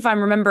think if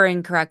I'm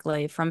remembering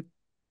correctly from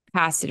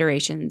past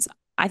iterations,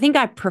 I think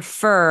I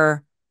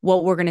prefer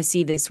what we're going to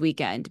see this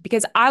weekend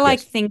because I like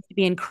Yes. things to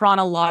be in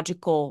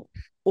chronological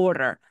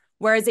order.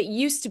 Whereas it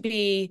used to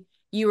be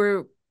you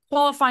were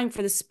qualifying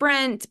for the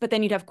sprint, but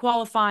then you'd have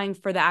qualifying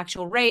for the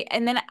actual race.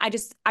 And then I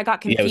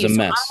got Yeah, it was a confused.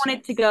 So I mess.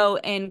 wanted to go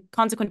in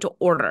consequential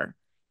order.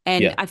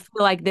 And Yeah. I feel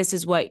like this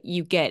is what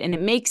you get. And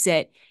it makes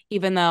it,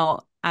 even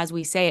though, as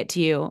we say it to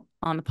you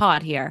on the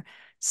pod here,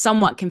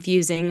 somewhat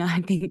confusing,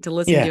 I think, to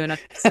listen to Yeah. and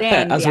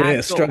understand the As we're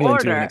actual struggling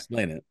to even order.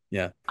 explain it.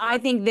 Yeah. I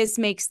think this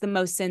makes the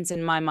most sense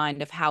in my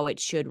mind of how it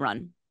should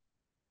run.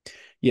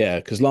 Yeah,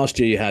 because last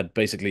year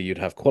you'd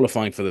have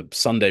qualifying for the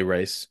Sunday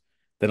race,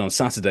 then on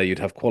Saturday you'd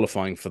have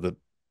qualifying for the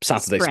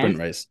Saturday sprint Sprint.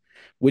 race,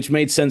 which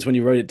made sense when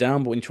you wrote it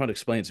down, but when you try to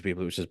explain it to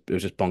people, it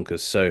was just bonkers.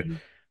 So,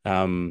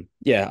 Mhm.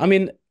 yeah, I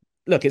mean,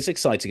 look, it's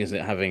exciting, isn't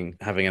it, having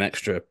an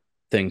extra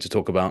thing to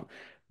talk about.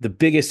 The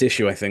biggest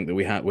issue I think that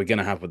we're going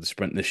to have with the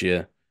sprint this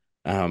year,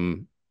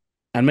 um,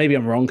 and maybe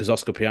I'm wrong because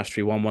Oscar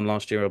Piastri won one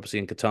last year, obviously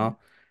in Qatar.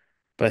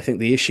 But I think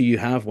the issue you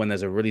have when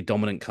there's a really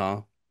dominant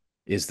car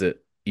is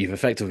that you've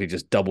effectively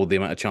just doubled the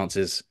amount of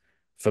chances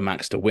for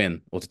Max to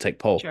win or to take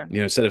pole. Sure.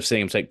 Instead of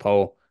seeing him take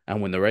pole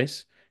and win the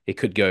race, it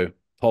could go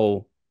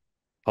pole,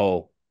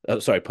 pole,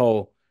 sorry,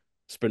 pole,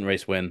 sprint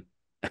race win,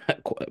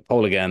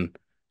 pole again,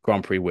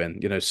 Grand Prix win.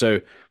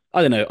 So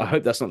I don't know. I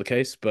hope that's not the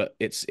case, but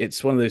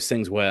it's one of those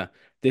things where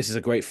this is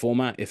a great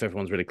format if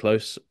everyone's really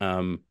close,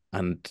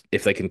 and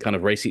if they can kind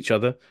of race each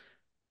other,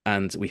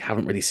 and we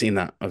haven't really seen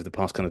that over the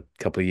past kind of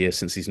couple of years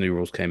since these new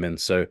rules came in.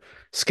 So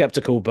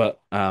skeptical,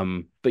 but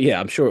yeah,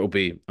 I'm sure it'll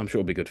be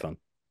good fun.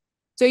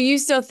 So you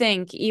still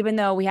think, even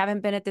though we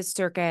haven't been at this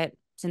circuit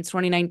since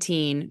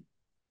 2019,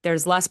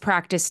 there's less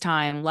practice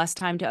time, less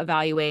time to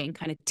evaluate and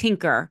kind of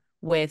tinker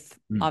with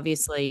Mm.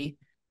 obviously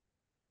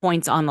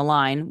points on the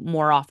line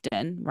more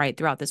often, right,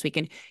 throughout this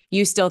weekend.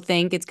 You still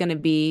think it's going to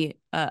be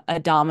a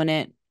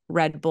dominant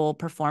Red Bull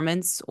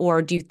performance?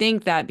 Or do you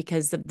think that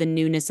because of the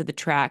newness of the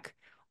track,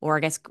 or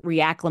I guess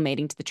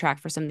reacclimating to the track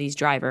for some of these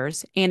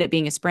drivers and it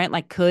being a sprint,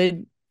 like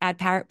could add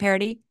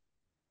parity?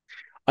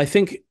 I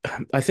think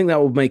I think that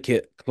will make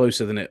it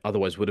closer than it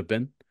otherwise would have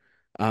been.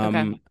 Okay.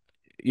 Um,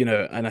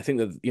 and I think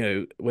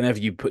that, whenever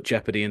you put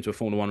jeopardy into a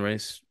Formula One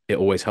race, it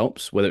always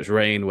helps, whether it's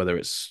rain, whether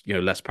it's,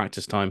 less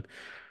practice time.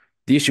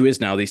 The issue is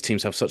now these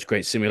teams have such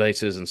great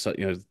simulators and so,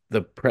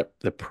 the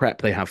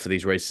prep they have for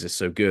these races is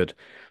so good.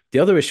 The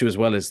other issue as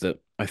well is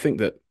that I think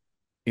that,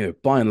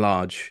 by and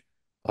large,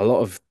 a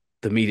lot of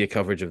the media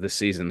coverage of this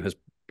season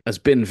has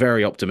been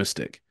very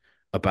optimistic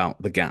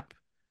about the gap.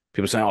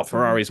 People say, "Oh, Mhm.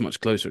 Ferrari's much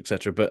closer,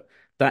 etc." But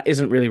that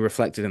isn't really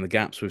reflected in the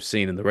gaps we've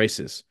seen in the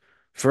races.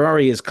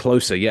 Ferrari is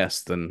closer,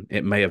 yes, than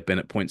it may have been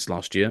at points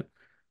last year,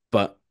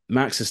 but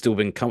Max has still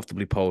been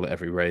comfortably pole at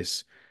every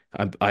race.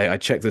 I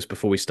checked this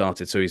before we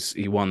started, so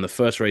he won the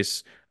first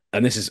race,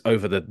 and this is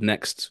over the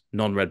next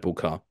non-Red Bull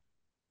car,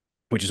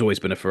 which has always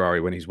been a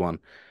Ferrari when he's won.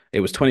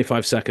 It was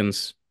 25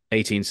 seconds,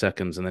 18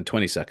 seconds, and then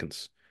 20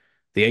 seconds.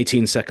 The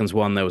 18 seconds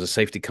one, there was a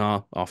safety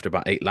car after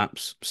about 8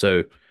 laps.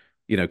 So,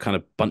 kind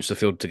of bunched the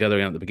field together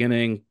at the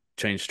beginning,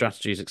 changed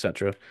strategies,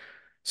 etc.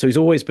 So he's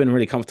always been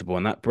really comfortable.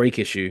 And that brake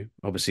issue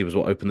obviously was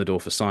what opened the door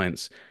for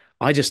Sainz.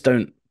 I just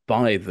don't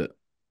buy that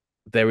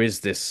there is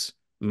this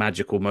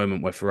magical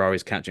moment where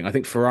Ferrari's catching. I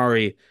think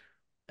Ferrari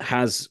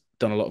has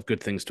done a lot of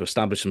good things to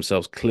establish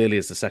themselves clearly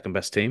as the second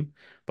best team,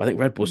 but I think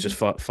Red Bull's just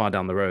Mhm. far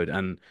down the road.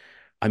 And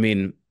I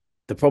mean,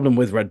 the problem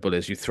with Red Bull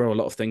is you throw a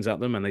lot of things at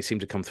them and they seem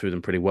to come through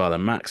them pretty well.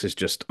 And Max is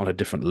just on a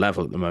different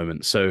level at the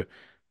moment. So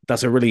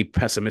that's a really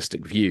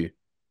pessimistic view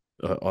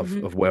of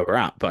Mhm. of where we're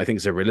at, but I think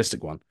it's a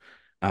realistic one.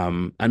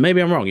 And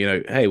maybe I'm wrong.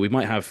 Hey, we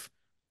might have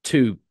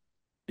two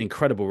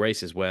incredible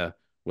races where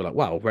we're like,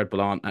 wow, Red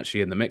Bull aren't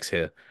actually in the mix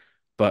here.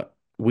 But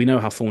we know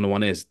how Formula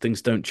One is.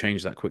 Things don't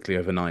change that quickly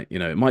overnight.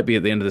 It might be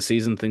at the end of the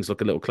season, things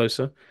look a little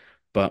closer.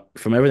 But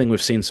from everything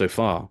we've seen so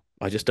far,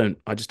 I just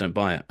don't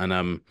buy it. And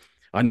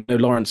I know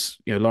Lawrence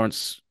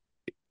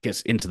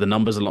gets into the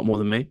numbers a lot more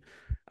than me.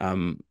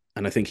 And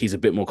I think he's a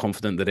bit more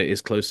confident that it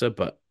is closer,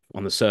 but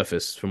on the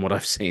surface, from what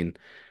I've seen,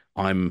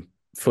 I'm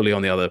fully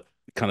on the other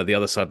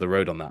side of the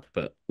road on that.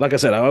 But like I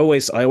said, I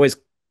always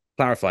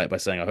clarify it by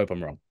saying I hope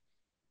I'm wrong.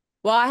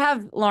 Well, I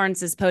have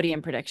Lawrence's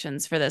podium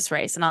predictions for this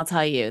race, and I'll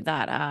tell you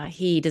that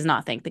he does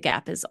not think the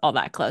gap is all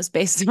that close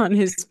based on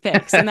his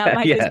picks, and that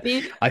might Yeah, just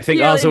be I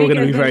think ours purely are all going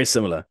to be because of very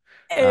similar.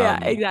 yeah,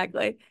 Um,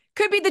 exactly.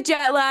 Could be the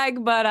jet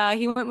lag, but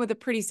he went with a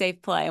pretty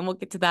safe play, and we'll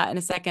get to that in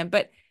a second.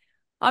 But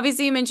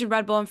obviously, you mentioned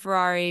Red Bull and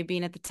Ferrari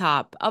being at the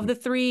top of the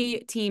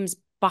three teams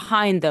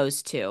behind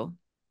those two,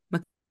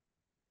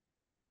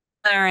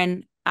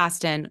 McLaren,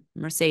 Aston,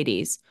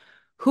 Mercedes.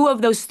 Who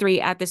of those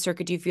three at this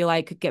circuit do you feel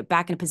like could get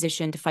back in a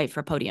position to fight for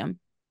a podium?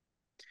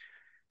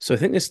 so I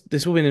think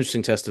this will be an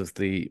interesting test of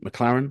the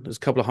McLaren. There's a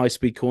couple of high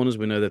speed corners.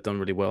 We know they've done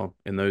really well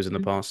in those in the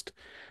past.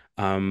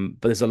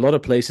 But there's a lot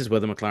of places where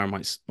the McLaren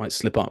might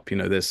slip up.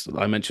 There's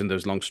I mentioned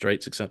those long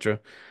straights, etc.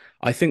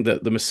 I think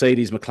that the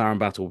Mercedes McLaren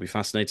battle will be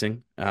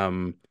fascinating.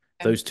 Okay.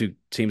 Those two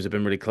teams have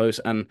been really close,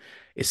 and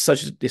it's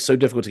so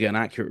difficult to get an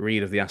accurate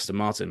read of the Aston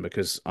Martin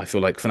because I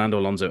feel like Fernando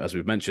Alonso, as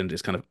we've mentioned,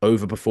 is kind of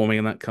overperforming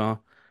in that car,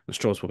 and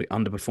Stroll's probably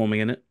underperforming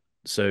in it.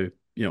 So,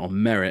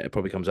 on merit, it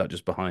probably comes out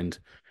just behind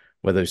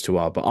where those two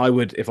are. But I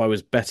would, if I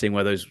was betting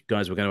where those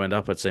guys were going to end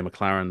up, I'd say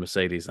McLaren,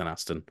 Mercedes, and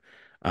Aston.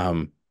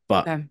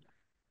 But Okay.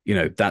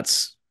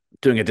 that's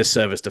doing a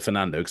disservice to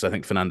Fernando because I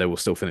think Fernando will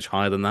still finish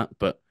higher than that.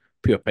 But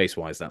pure pace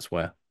wise, that's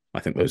where I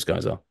think those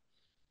guys are.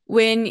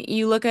 When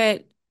you look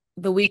at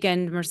the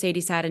weekend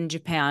Mercedes had in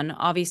Japan,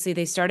 obviously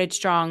they started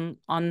strong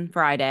on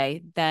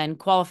Friday, then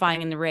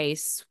qualifying in the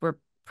race were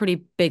pretty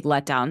big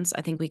letdowns.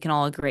 I think we can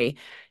all agree.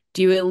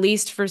 Do you at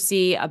least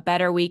foresee a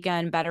better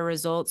weekend, better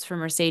results for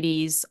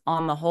Mercedes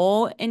on the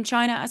whole in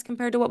China as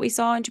compared to what we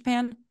saw in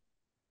Japan?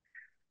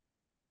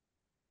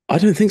 I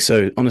don't think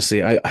so,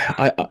 honestly. I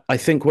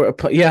think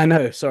yeah, I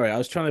know. Sorry,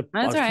 That's all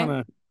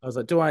right. I was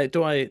like,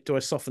 do I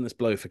soften this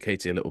blow for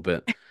Katie a little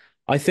bit?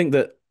 I think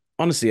that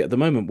honestly, at the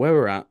moment where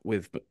we're at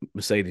with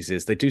Mercedes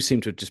is they do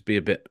seem to just be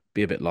a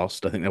bit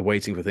lost. I think they're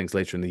waiting for things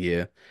later in the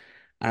year,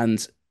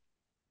 and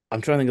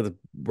I'm trying to think of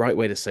the right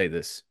way to say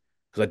this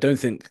because I don't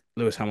think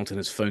Lewis Hamilton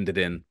has phoned it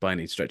in by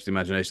any stretch of the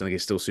imagination. I think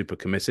he's still super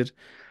committed.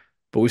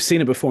 But we've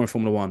seen it before in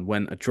Formula One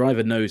when a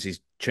driver knows he's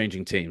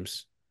changing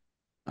teams.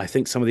 I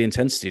think some of the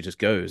intensity just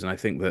goes. And I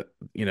think that,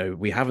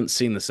 we haven't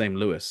seen the same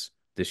Lewis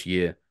this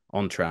year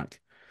on track.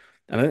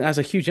 And I think that's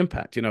a huge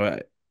impact.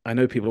 I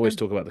know people always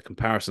talk about the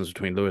comparisons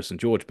between Lewis and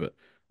George, but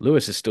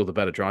Lewis is still the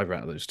better driver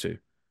out of those two.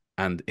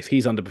 And if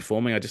he's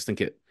underperforming, I just think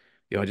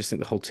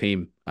the whole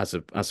team as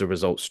a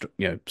result,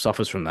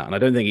 suffers from that. And I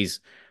don't think he's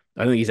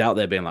out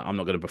there being like, I'm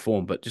not going to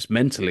perform, but just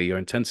mentally, your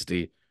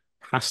intensity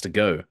has to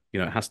go.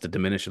 It has to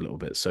diminish a little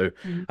bit. So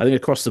Mhm. I think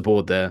across the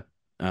board there,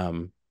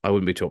 I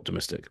wouldn't be too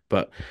optimistic.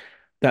 But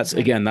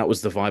Okay. that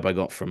was the vibe I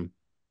got from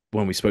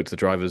when we spoke to the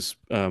drivers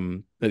at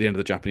the end of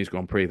the Japanese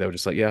Grand Prix. They were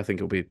just like, yeah, I think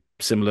it'll be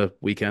a similar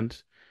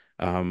weekend.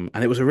 And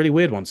it was a really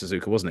weird one,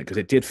 Suzuka, wasn't it? Because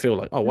it did feel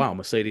like, oh wow,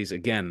 Mercedes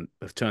again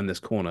have turned this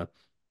corner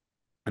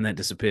and then it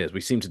disappears. We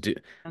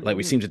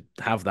Mhm. seem to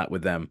have that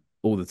with them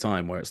all the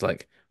time, where it's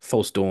like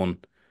false dawn,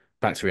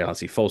 back to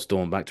reality, false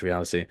dawn, back to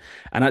reality.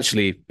 And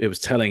actually, it was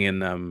telling in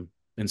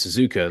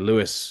Suzuka,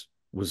 Lewis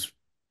was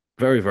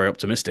very, very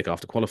optimistic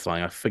after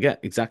qualifying. I forget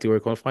exactly where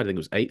he qualified. I think it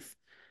was eighth.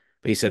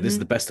 But he said this is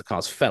the Mhm. best the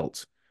car's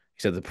felt.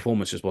 He said the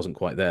performance just wasn't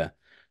quite there.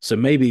 So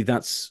maybe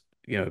that's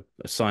a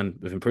sign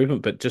of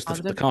improvement. But just the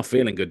Positive. car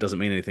feeling good doesn't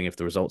mean anything if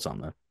the results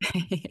aren't there.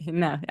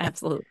 No,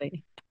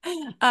 absolutely.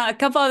 A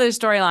couple other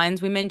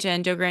storylines. We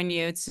mentioned Joe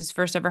Yu. It's his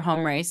first ever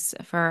home race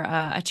for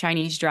a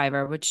Chinese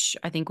driver, which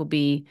I think will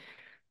be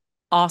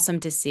awesome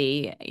to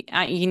see.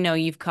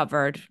 You've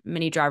covered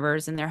many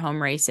drivers in their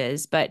home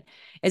races, but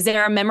is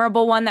there a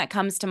memorable one that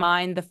comes to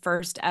mind, the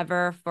first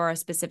ever for a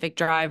specific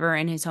driver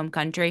in his home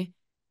country?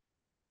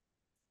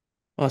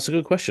 Oh, that's a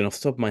good question off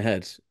the top of my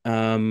head.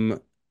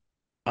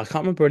 I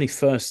can't remember any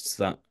firsts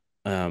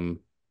um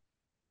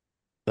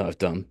that I've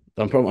done.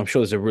 I'm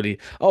sure there's a really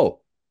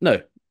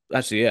no,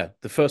 actually yeah.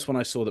 The first one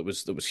I saw that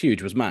was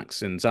huge was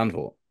Max in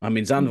Zandvoort. I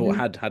mean Zandvoort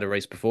Hmm. had a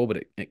race before,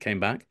 but it came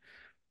back.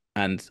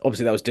 And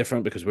obviously that was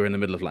different because we were in the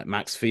middle of like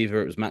Max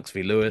Fever. It was Max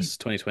v Lewis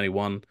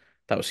 2021.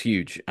 That was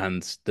huge.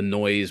 And the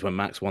noise when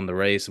Max won the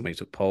race and when he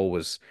took pole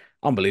was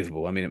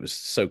unbelievable. I mean, it was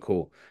so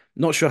cool.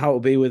 Not sure how it'll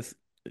be with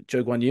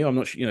Joe Guan Yu. I'm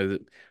not sure,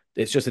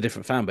 it's just a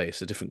different fan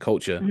base, a different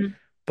culture. Hmm.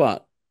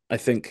 But I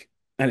think,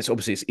 and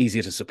it's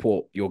easier to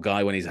support your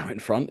guy when he's out in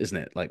front, isn't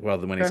it? Like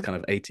rather than when he's Sure. kind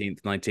of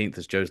 18th, 19th,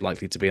 as Joe's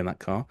likely to be in that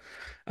car.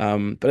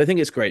 But I think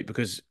it's great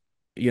because,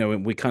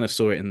 we kind of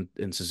saw it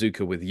in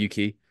Suzuka with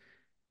Yuki.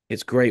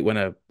 It's great when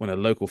a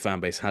local fan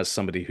base has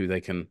somebody who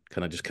they can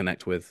kind of just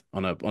connect with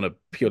on a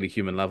purely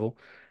human level.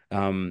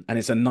 And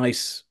it's a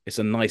nice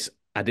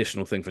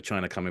additional thing for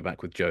China coming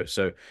back with Joe.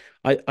 So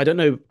I don't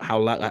know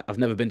I've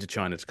never been to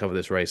China to cover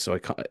this race, so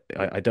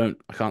I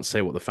can't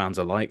say what the fans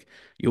are like.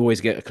 You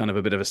always get a kind of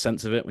a bit of a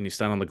sense of it when you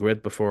stand on the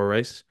grid before a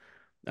race.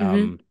 Hmm.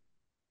 Um,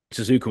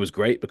 Suzuka was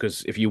great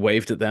because if you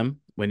waved at them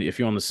if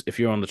you're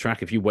on the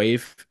track, if you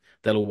wave,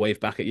 they'll all wave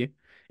back at you,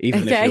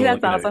 Okay,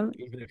 that's awesome.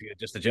 even if you're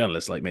just a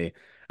journalist like me.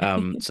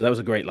 So that was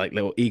a great like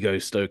little ego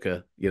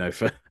stoker,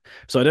 for.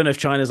 So I don't know if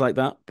China's like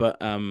that, but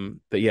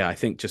yeah, I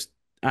think just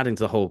adding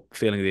to the whole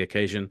feeling of the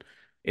occasion,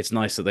 it's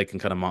nice that they can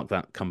kind of mark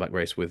that comeback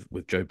race with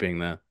Joe being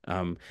there.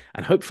 And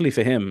hopefully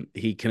for him,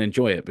 he can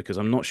enjoy it because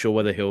I'm not sure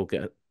whether he'll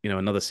get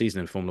another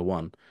season in Formula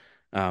One.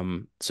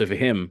 So for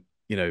him,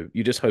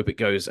 you just hope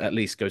it at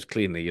least goes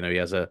cleanly.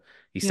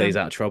 He Yeah. stays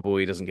out of trouble.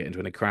 He doesn't get into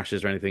any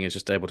crashes or anything. He's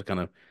just able to kind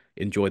of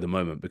enjoy the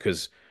moment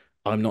because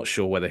I'm not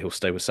sure whether he'll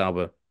stay with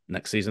Sauber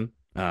next season.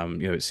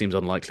 It seems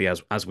unlikely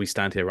as we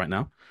stand here right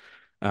now.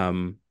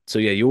 So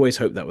yeah, you always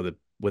hope that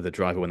with a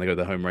driver when they go to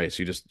the home race,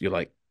 you're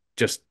like,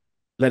 just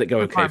let it go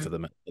okay for Perform.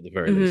 them at the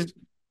very Hmm. least.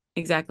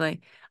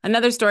 Exactly.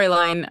 Another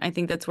storyline I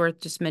think that's worth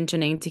just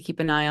mentioning to keep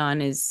an eye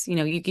on is,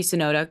 Yuki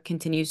Tsunoda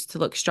continues to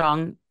look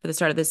strong for the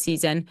start of the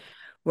season,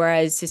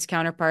 whereas his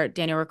counterpart,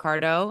 Daniel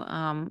Ricciardo,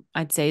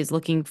 I'd say is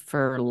looking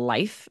for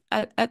life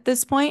at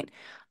this point.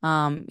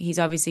 He's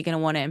obviously going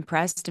to want to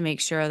impress to make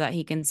sure that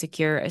he can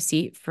secure a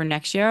seat for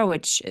next year,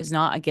 which is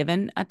not a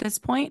given at this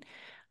point.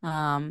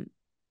 Um,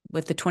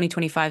 with the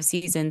 2025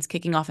 seasons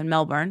kicking off in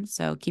Melbourne,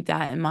 so keep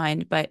that in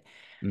mind. But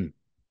Mm.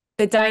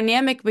 the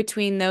dynamic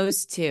between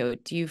those two,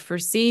 do you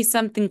foresee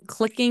something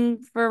clicking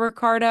for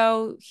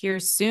Ricardo here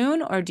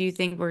soon, or do you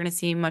think we're going to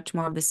see much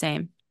more of the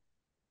same?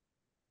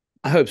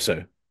 I hope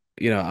so.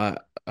 You know,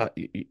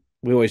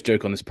 we always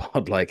joke on this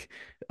pod like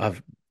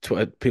I've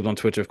people on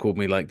Twitter have called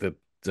me like the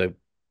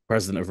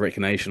president of Rick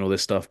Nation, all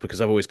this stuff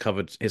because I've always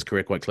covered his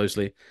career quite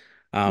closely.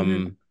 Hmm.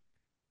 Um,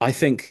 I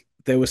think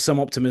there was some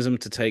optimism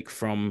to take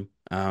from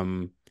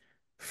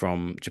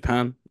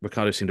Japan.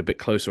 Ricardo seemed a bit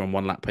closer on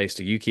one lap pace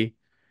to Yuki.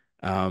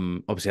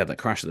 Obviously had that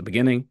crash at the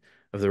beginning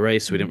of the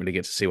race, so we didn't Hmm. really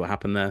get to see what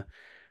happened there.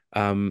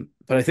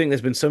 But I think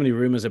there's been so many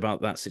rumors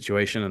about that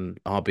situation and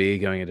RB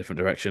going a different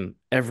direction.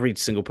 Every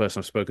single person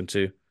I've spoken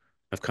to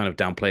have kind of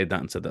downplayed that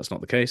and said that's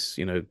not the case.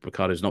 You know,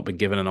 Ricardo's not been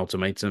given an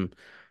ultimatum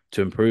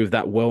to improve.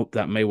 That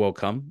may well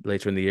come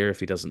later in the year if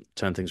he doesn't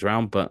turn things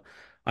around. But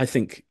I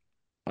think,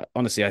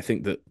 honestly, I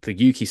think that the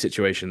Yuki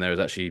situation there is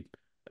actually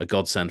a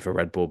godsend for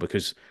Red Bull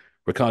because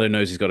Ricardo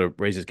knows he's got to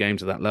raise his game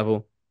to that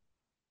level.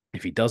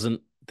 If he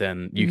doesn't,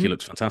 then Yuki Hmm.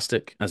 looks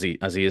fantastic as he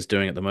is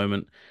doing at the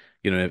moment.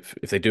 You know,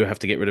 if they do have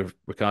to get rid of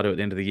Ricardo at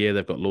the end of the year,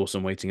 they've got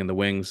Lawson waiting in the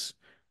wings.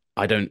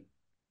 I don't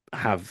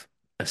have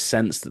a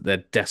sense that they're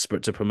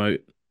desperate to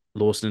promote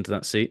Lawson into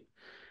that seat.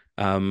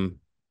 Um,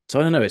 so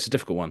I don't know. It's a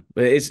difficult one,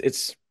 but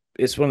it's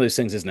one of those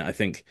things, isn't it? I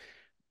think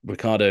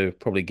Ricardo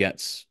probably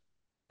gets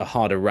a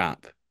harder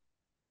rap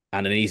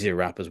and an easier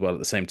rap as well at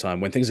the same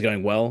time. When things are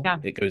going well, Yeah,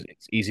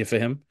 it's easier for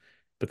him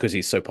because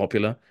he's so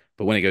popular.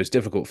 But when it goes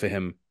difficult for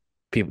him,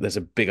 people there's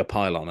a bigger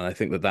pile on, and I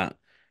think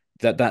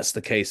that's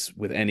the case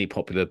with any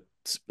popular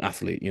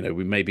athlete. You know,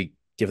 we maybe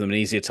give them an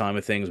easier time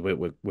of things.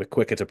 We're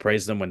quicker to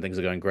praise them when things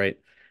are going great,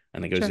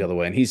 and it goes the sure. other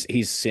way. And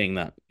he's seeing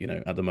that, you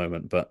know, at the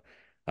moment. But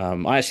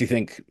I actually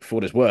think, for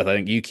what it's worth, I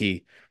think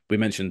Yuki. We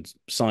mentioned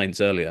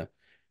Sainz earlier.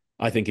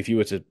 I think if you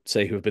were to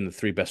say who have been the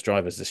three best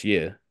drivers this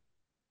year,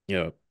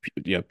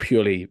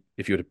 purely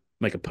if you were to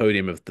make a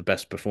podium of the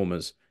best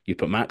performers, you'd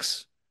put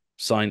Max,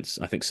 Sainz.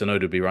 I think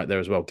Sonoda would be right there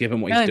as well,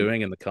 given what he's Really,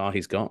 doing in the car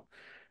he's got.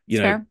 You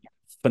it's know, fair.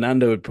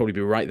 Fernando would probably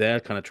be right there,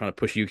 kind of trying to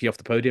push Yuki off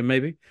the podium,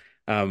 maybe.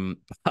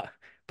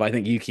 But I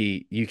think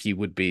Yuki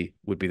would be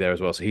there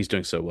as well. So he's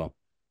doing so well.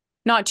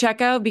 Not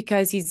Checo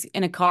because he's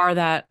in a car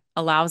that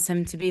allows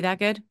him to be that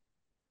good.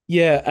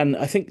 Yeah, and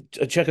I think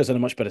Checo's had a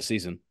much better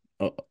season.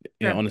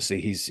 Sure.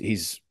 Honestly,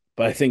 he's.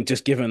 But I think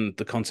just given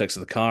the context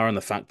of the car and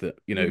the fact that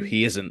Hmm.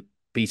 he isn't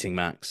beating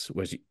Max,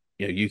 whereas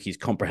Yuki's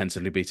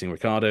comprehensively beating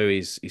Ricardo,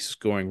 he's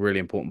scoring really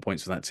important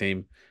points for that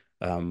team.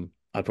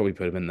 I'd probably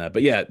put him in there.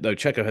 But yeah, though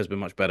Checo has been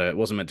much better. It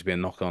wasn't meant to be a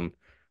knock on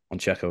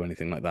Checo or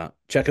anything like that.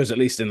 Checo's at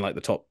least in like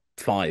the top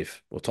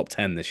 5 or top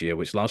 10 this year,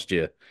 which last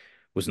year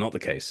was not the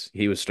case.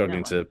 He was No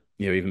struggling one. to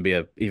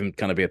even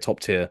kind of be a top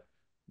tier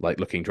like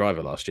looking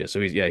driver last year. So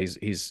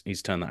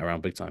he's turned that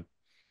around big time.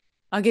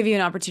 I'll give you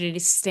an opportunity to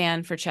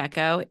stand for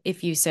Checo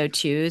if you so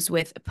choose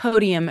with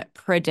podium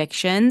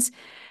predictions.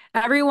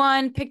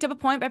 Everyone picked up a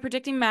point by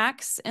predicting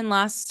Max in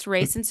last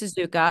race in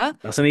Suzuka.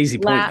 That's an easy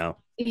point La now.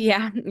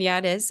 yeah,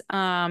 it is.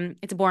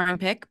 It's a boring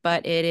pick,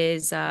 but it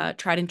is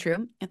tried and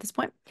true at this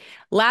point.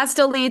 Lad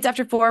still leads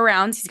after 4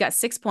 rounds. He's got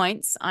 6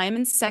 points. I am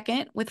in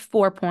second with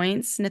 4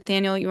 points.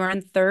 Nathaniel, you are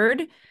in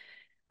third,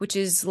 which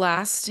is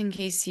last in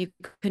case you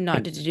could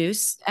not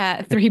deduce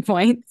at 3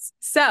 points.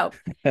 So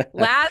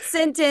Lad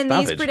sent in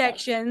these Savage.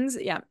 predictions,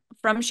 yeah,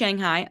 from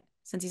Shanghai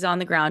since he's on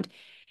the ground.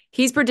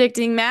 He's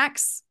predicting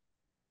Max,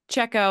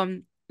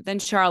 Checo, then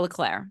Charles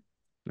Leclerc.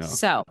 No.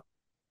 So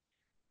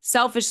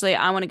selfishly,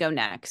 I want to go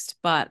next,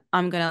 but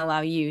I'm going to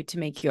allow you to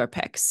make your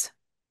picks.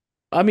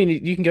 I mean,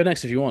 you can go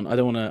next if you want. I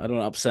don't want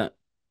to upset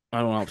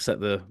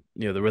the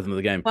rhythm of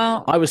the game.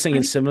 Well, I was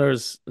thinking similar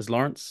as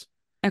Lawrence.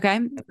 okay,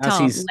 As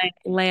he's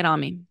lay it on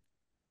me.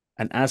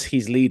 as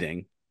he's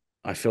leading,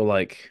 I feel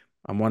like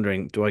I'm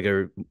wondering, do I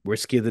go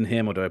riskier than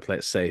him or do I play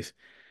it safe?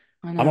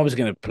 I I'm know. obviously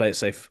going to play it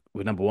safe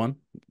with number one,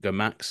 go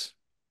Max.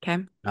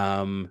 Okay.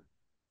 Um,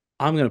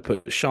 I'm going to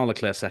put Charles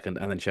Leclerc second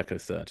and then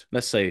Checo third.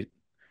 Let's say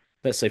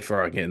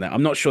Ferrari get in there.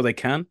 I'm not sure they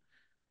can,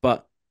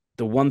 but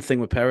the one thing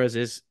with Perez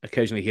is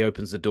occasionally he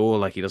opens the door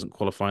like he doesn't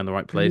qualify in the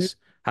right Mhm. place.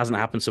 Hasn't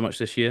happened so much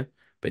this year,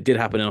 but it did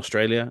happen in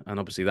Australia, and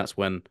obviously that's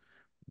when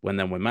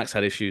Max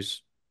had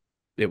issues,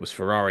 it was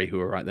Ferrari who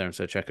were right there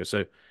instead of Checo.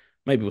 So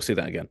maybe we'll see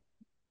that again.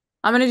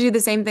 I'm going to do the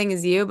same thing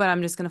as you, but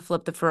I'm just going to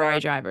flip the Ferrari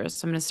drivers.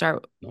 So I'm going to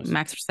start Nice.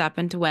 Max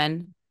Verstappen to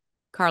win,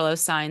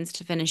 Carlos Sainz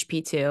to finish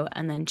P2,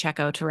 and then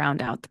Checo to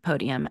round out the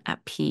podium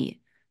at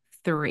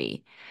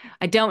P3.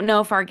 I don't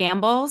know if our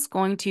gamble's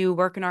going to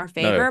work in our No,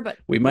 favor, but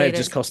we the may way have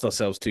just this, cost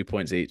ourselves 2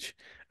 points each.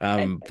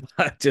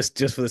 Just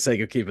for the sake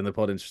of keeping the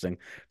pod interesting.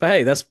 But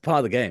hey, that's part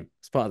of the game.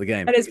 It's part of the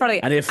game. that is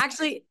probably And if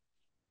actually,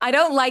 I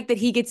don't like that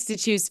he gets to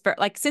choose first.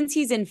 Like, since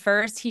he's in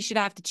first, he should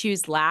have to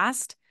choose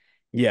last.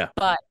 yeah,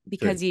 But true.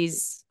 because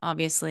he's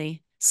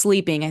obviously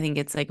sleeping, I think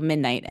it's like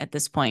midnight at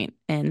this point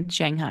in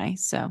Shanghai.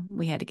 So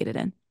we had to get it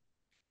in.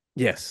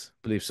 Yes,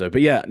 believe so.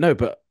 But yeah, no,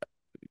 but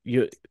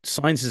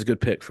Science is a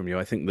good pick from you.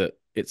 I think that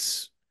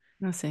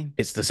Let's see.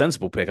 it's the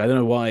sensible pick. I don't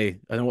know why. I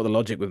don't know what the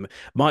logic with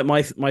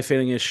my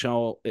feeling is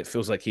Charles. It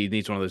feels like he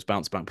needs one of those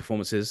bounce back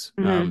performances.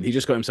 Hmm. He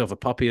just got himself a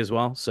puppy as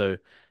well, so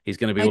he's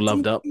going to be I all did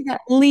loved up. see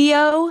that.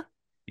 Leo. It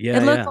Yeah,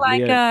 looked yeah,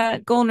 like Leo.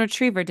 a golden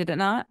retriever, did it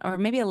not? Or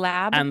maybe a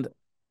lab. And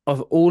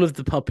of all of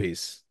the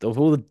puppies, of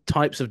all the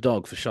types of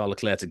dog for Charles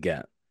Leclerc to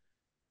get,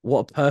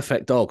 what a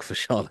perfect dog for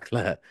Charles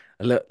Leclerc.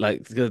 I look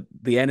like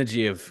the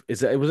energy of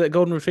was it a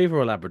golden retriever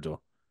or a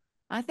Labrador?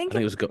 I I think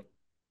think it it was a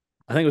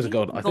I think it was a think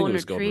golden. it's a I think it golden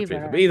was a golden retriever.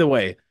 But retriever. either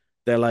way,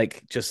 they're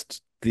like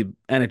just the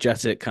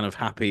energetic, kind of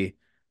happy,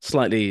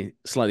 slightly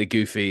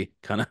goofy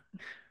kind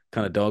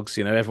of dogs.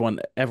 You know,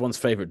 everyone's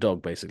favorite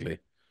dog, basically.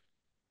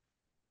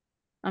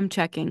 I'm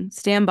checking.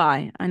 Stand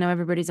by. I know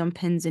everybody's on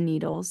pins and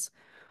needles,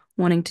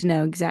 wanting to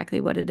know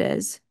exactly what it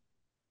is.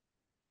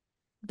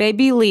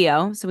 Baby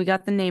Leo. So we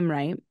got the name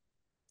right.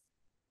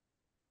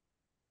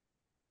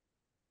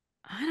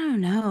 I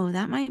don't know.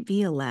 That might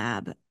be a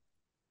lab.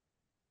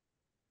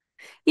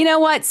 You know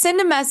what? Send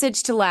a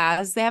message to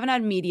Laz. They haven't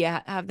had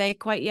media, have they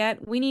quite yet?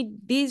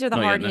 These are the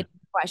Not yet, no. hard-hitting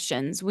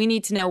questions. We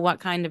need to know what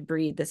kind of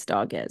breed this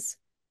dog is.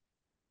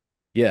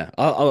 Yeah,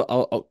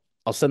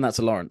 I'll send that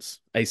to Lawrence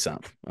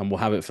ASAP, and we'll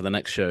have it for the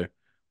next show.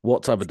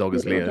 What type of dog Cute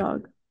is little Leo?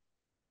 dog.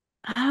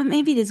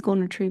 Maybe it is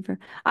golden retriever.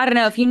 I don't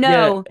know.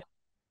 Yeah,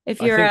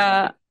 If I you're think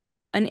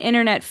an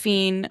internet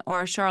fiend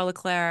or a Charles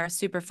Leclerc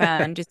super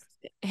fan, just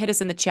hit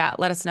us in the chat.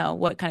 Let us know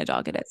what kind of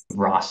dog it is.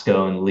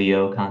 Roscoe and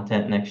Leo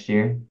content next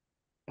year.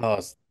 Oh,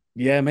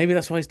 yeah, maybe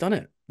that's why he's done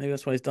it. Maybe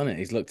that's why he's done it.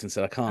 He's looked and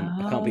said, I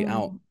can't be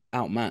Oh,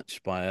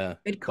 outmatched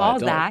good by a call,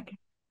 dog. Zach.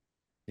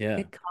 Yeah.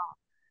 Good call.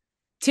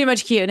 Too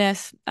much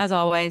cuteness, as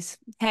always.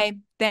 Hey,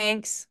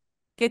 thanks.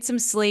 Get some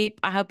sleep.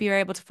 I hope you're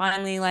able to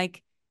finally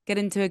get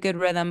into a good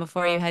rhythm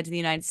before you head to the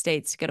United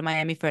States to go to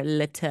Miami for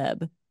Le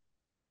Tub.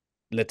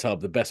 Le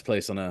Tub, the best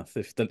place on earth.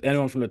 If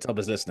anyone from Le Tub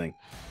is listening,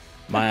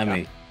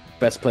 Miami,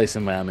 best place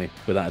in Miami,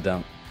 without a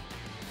doubt.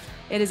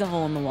 It is a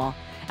hole in the wall.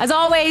 As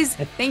always,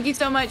 thank you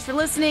so much for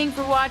listening,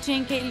 for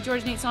watching. Katie,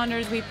 George, Nate,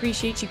 Saunders, we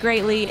appreciate you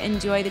greatly.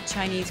 Enjoy the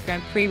Chinese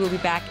Grand Prix. We'll be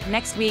back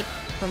next week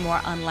for more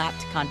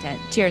Unlapped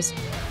content. Cheers.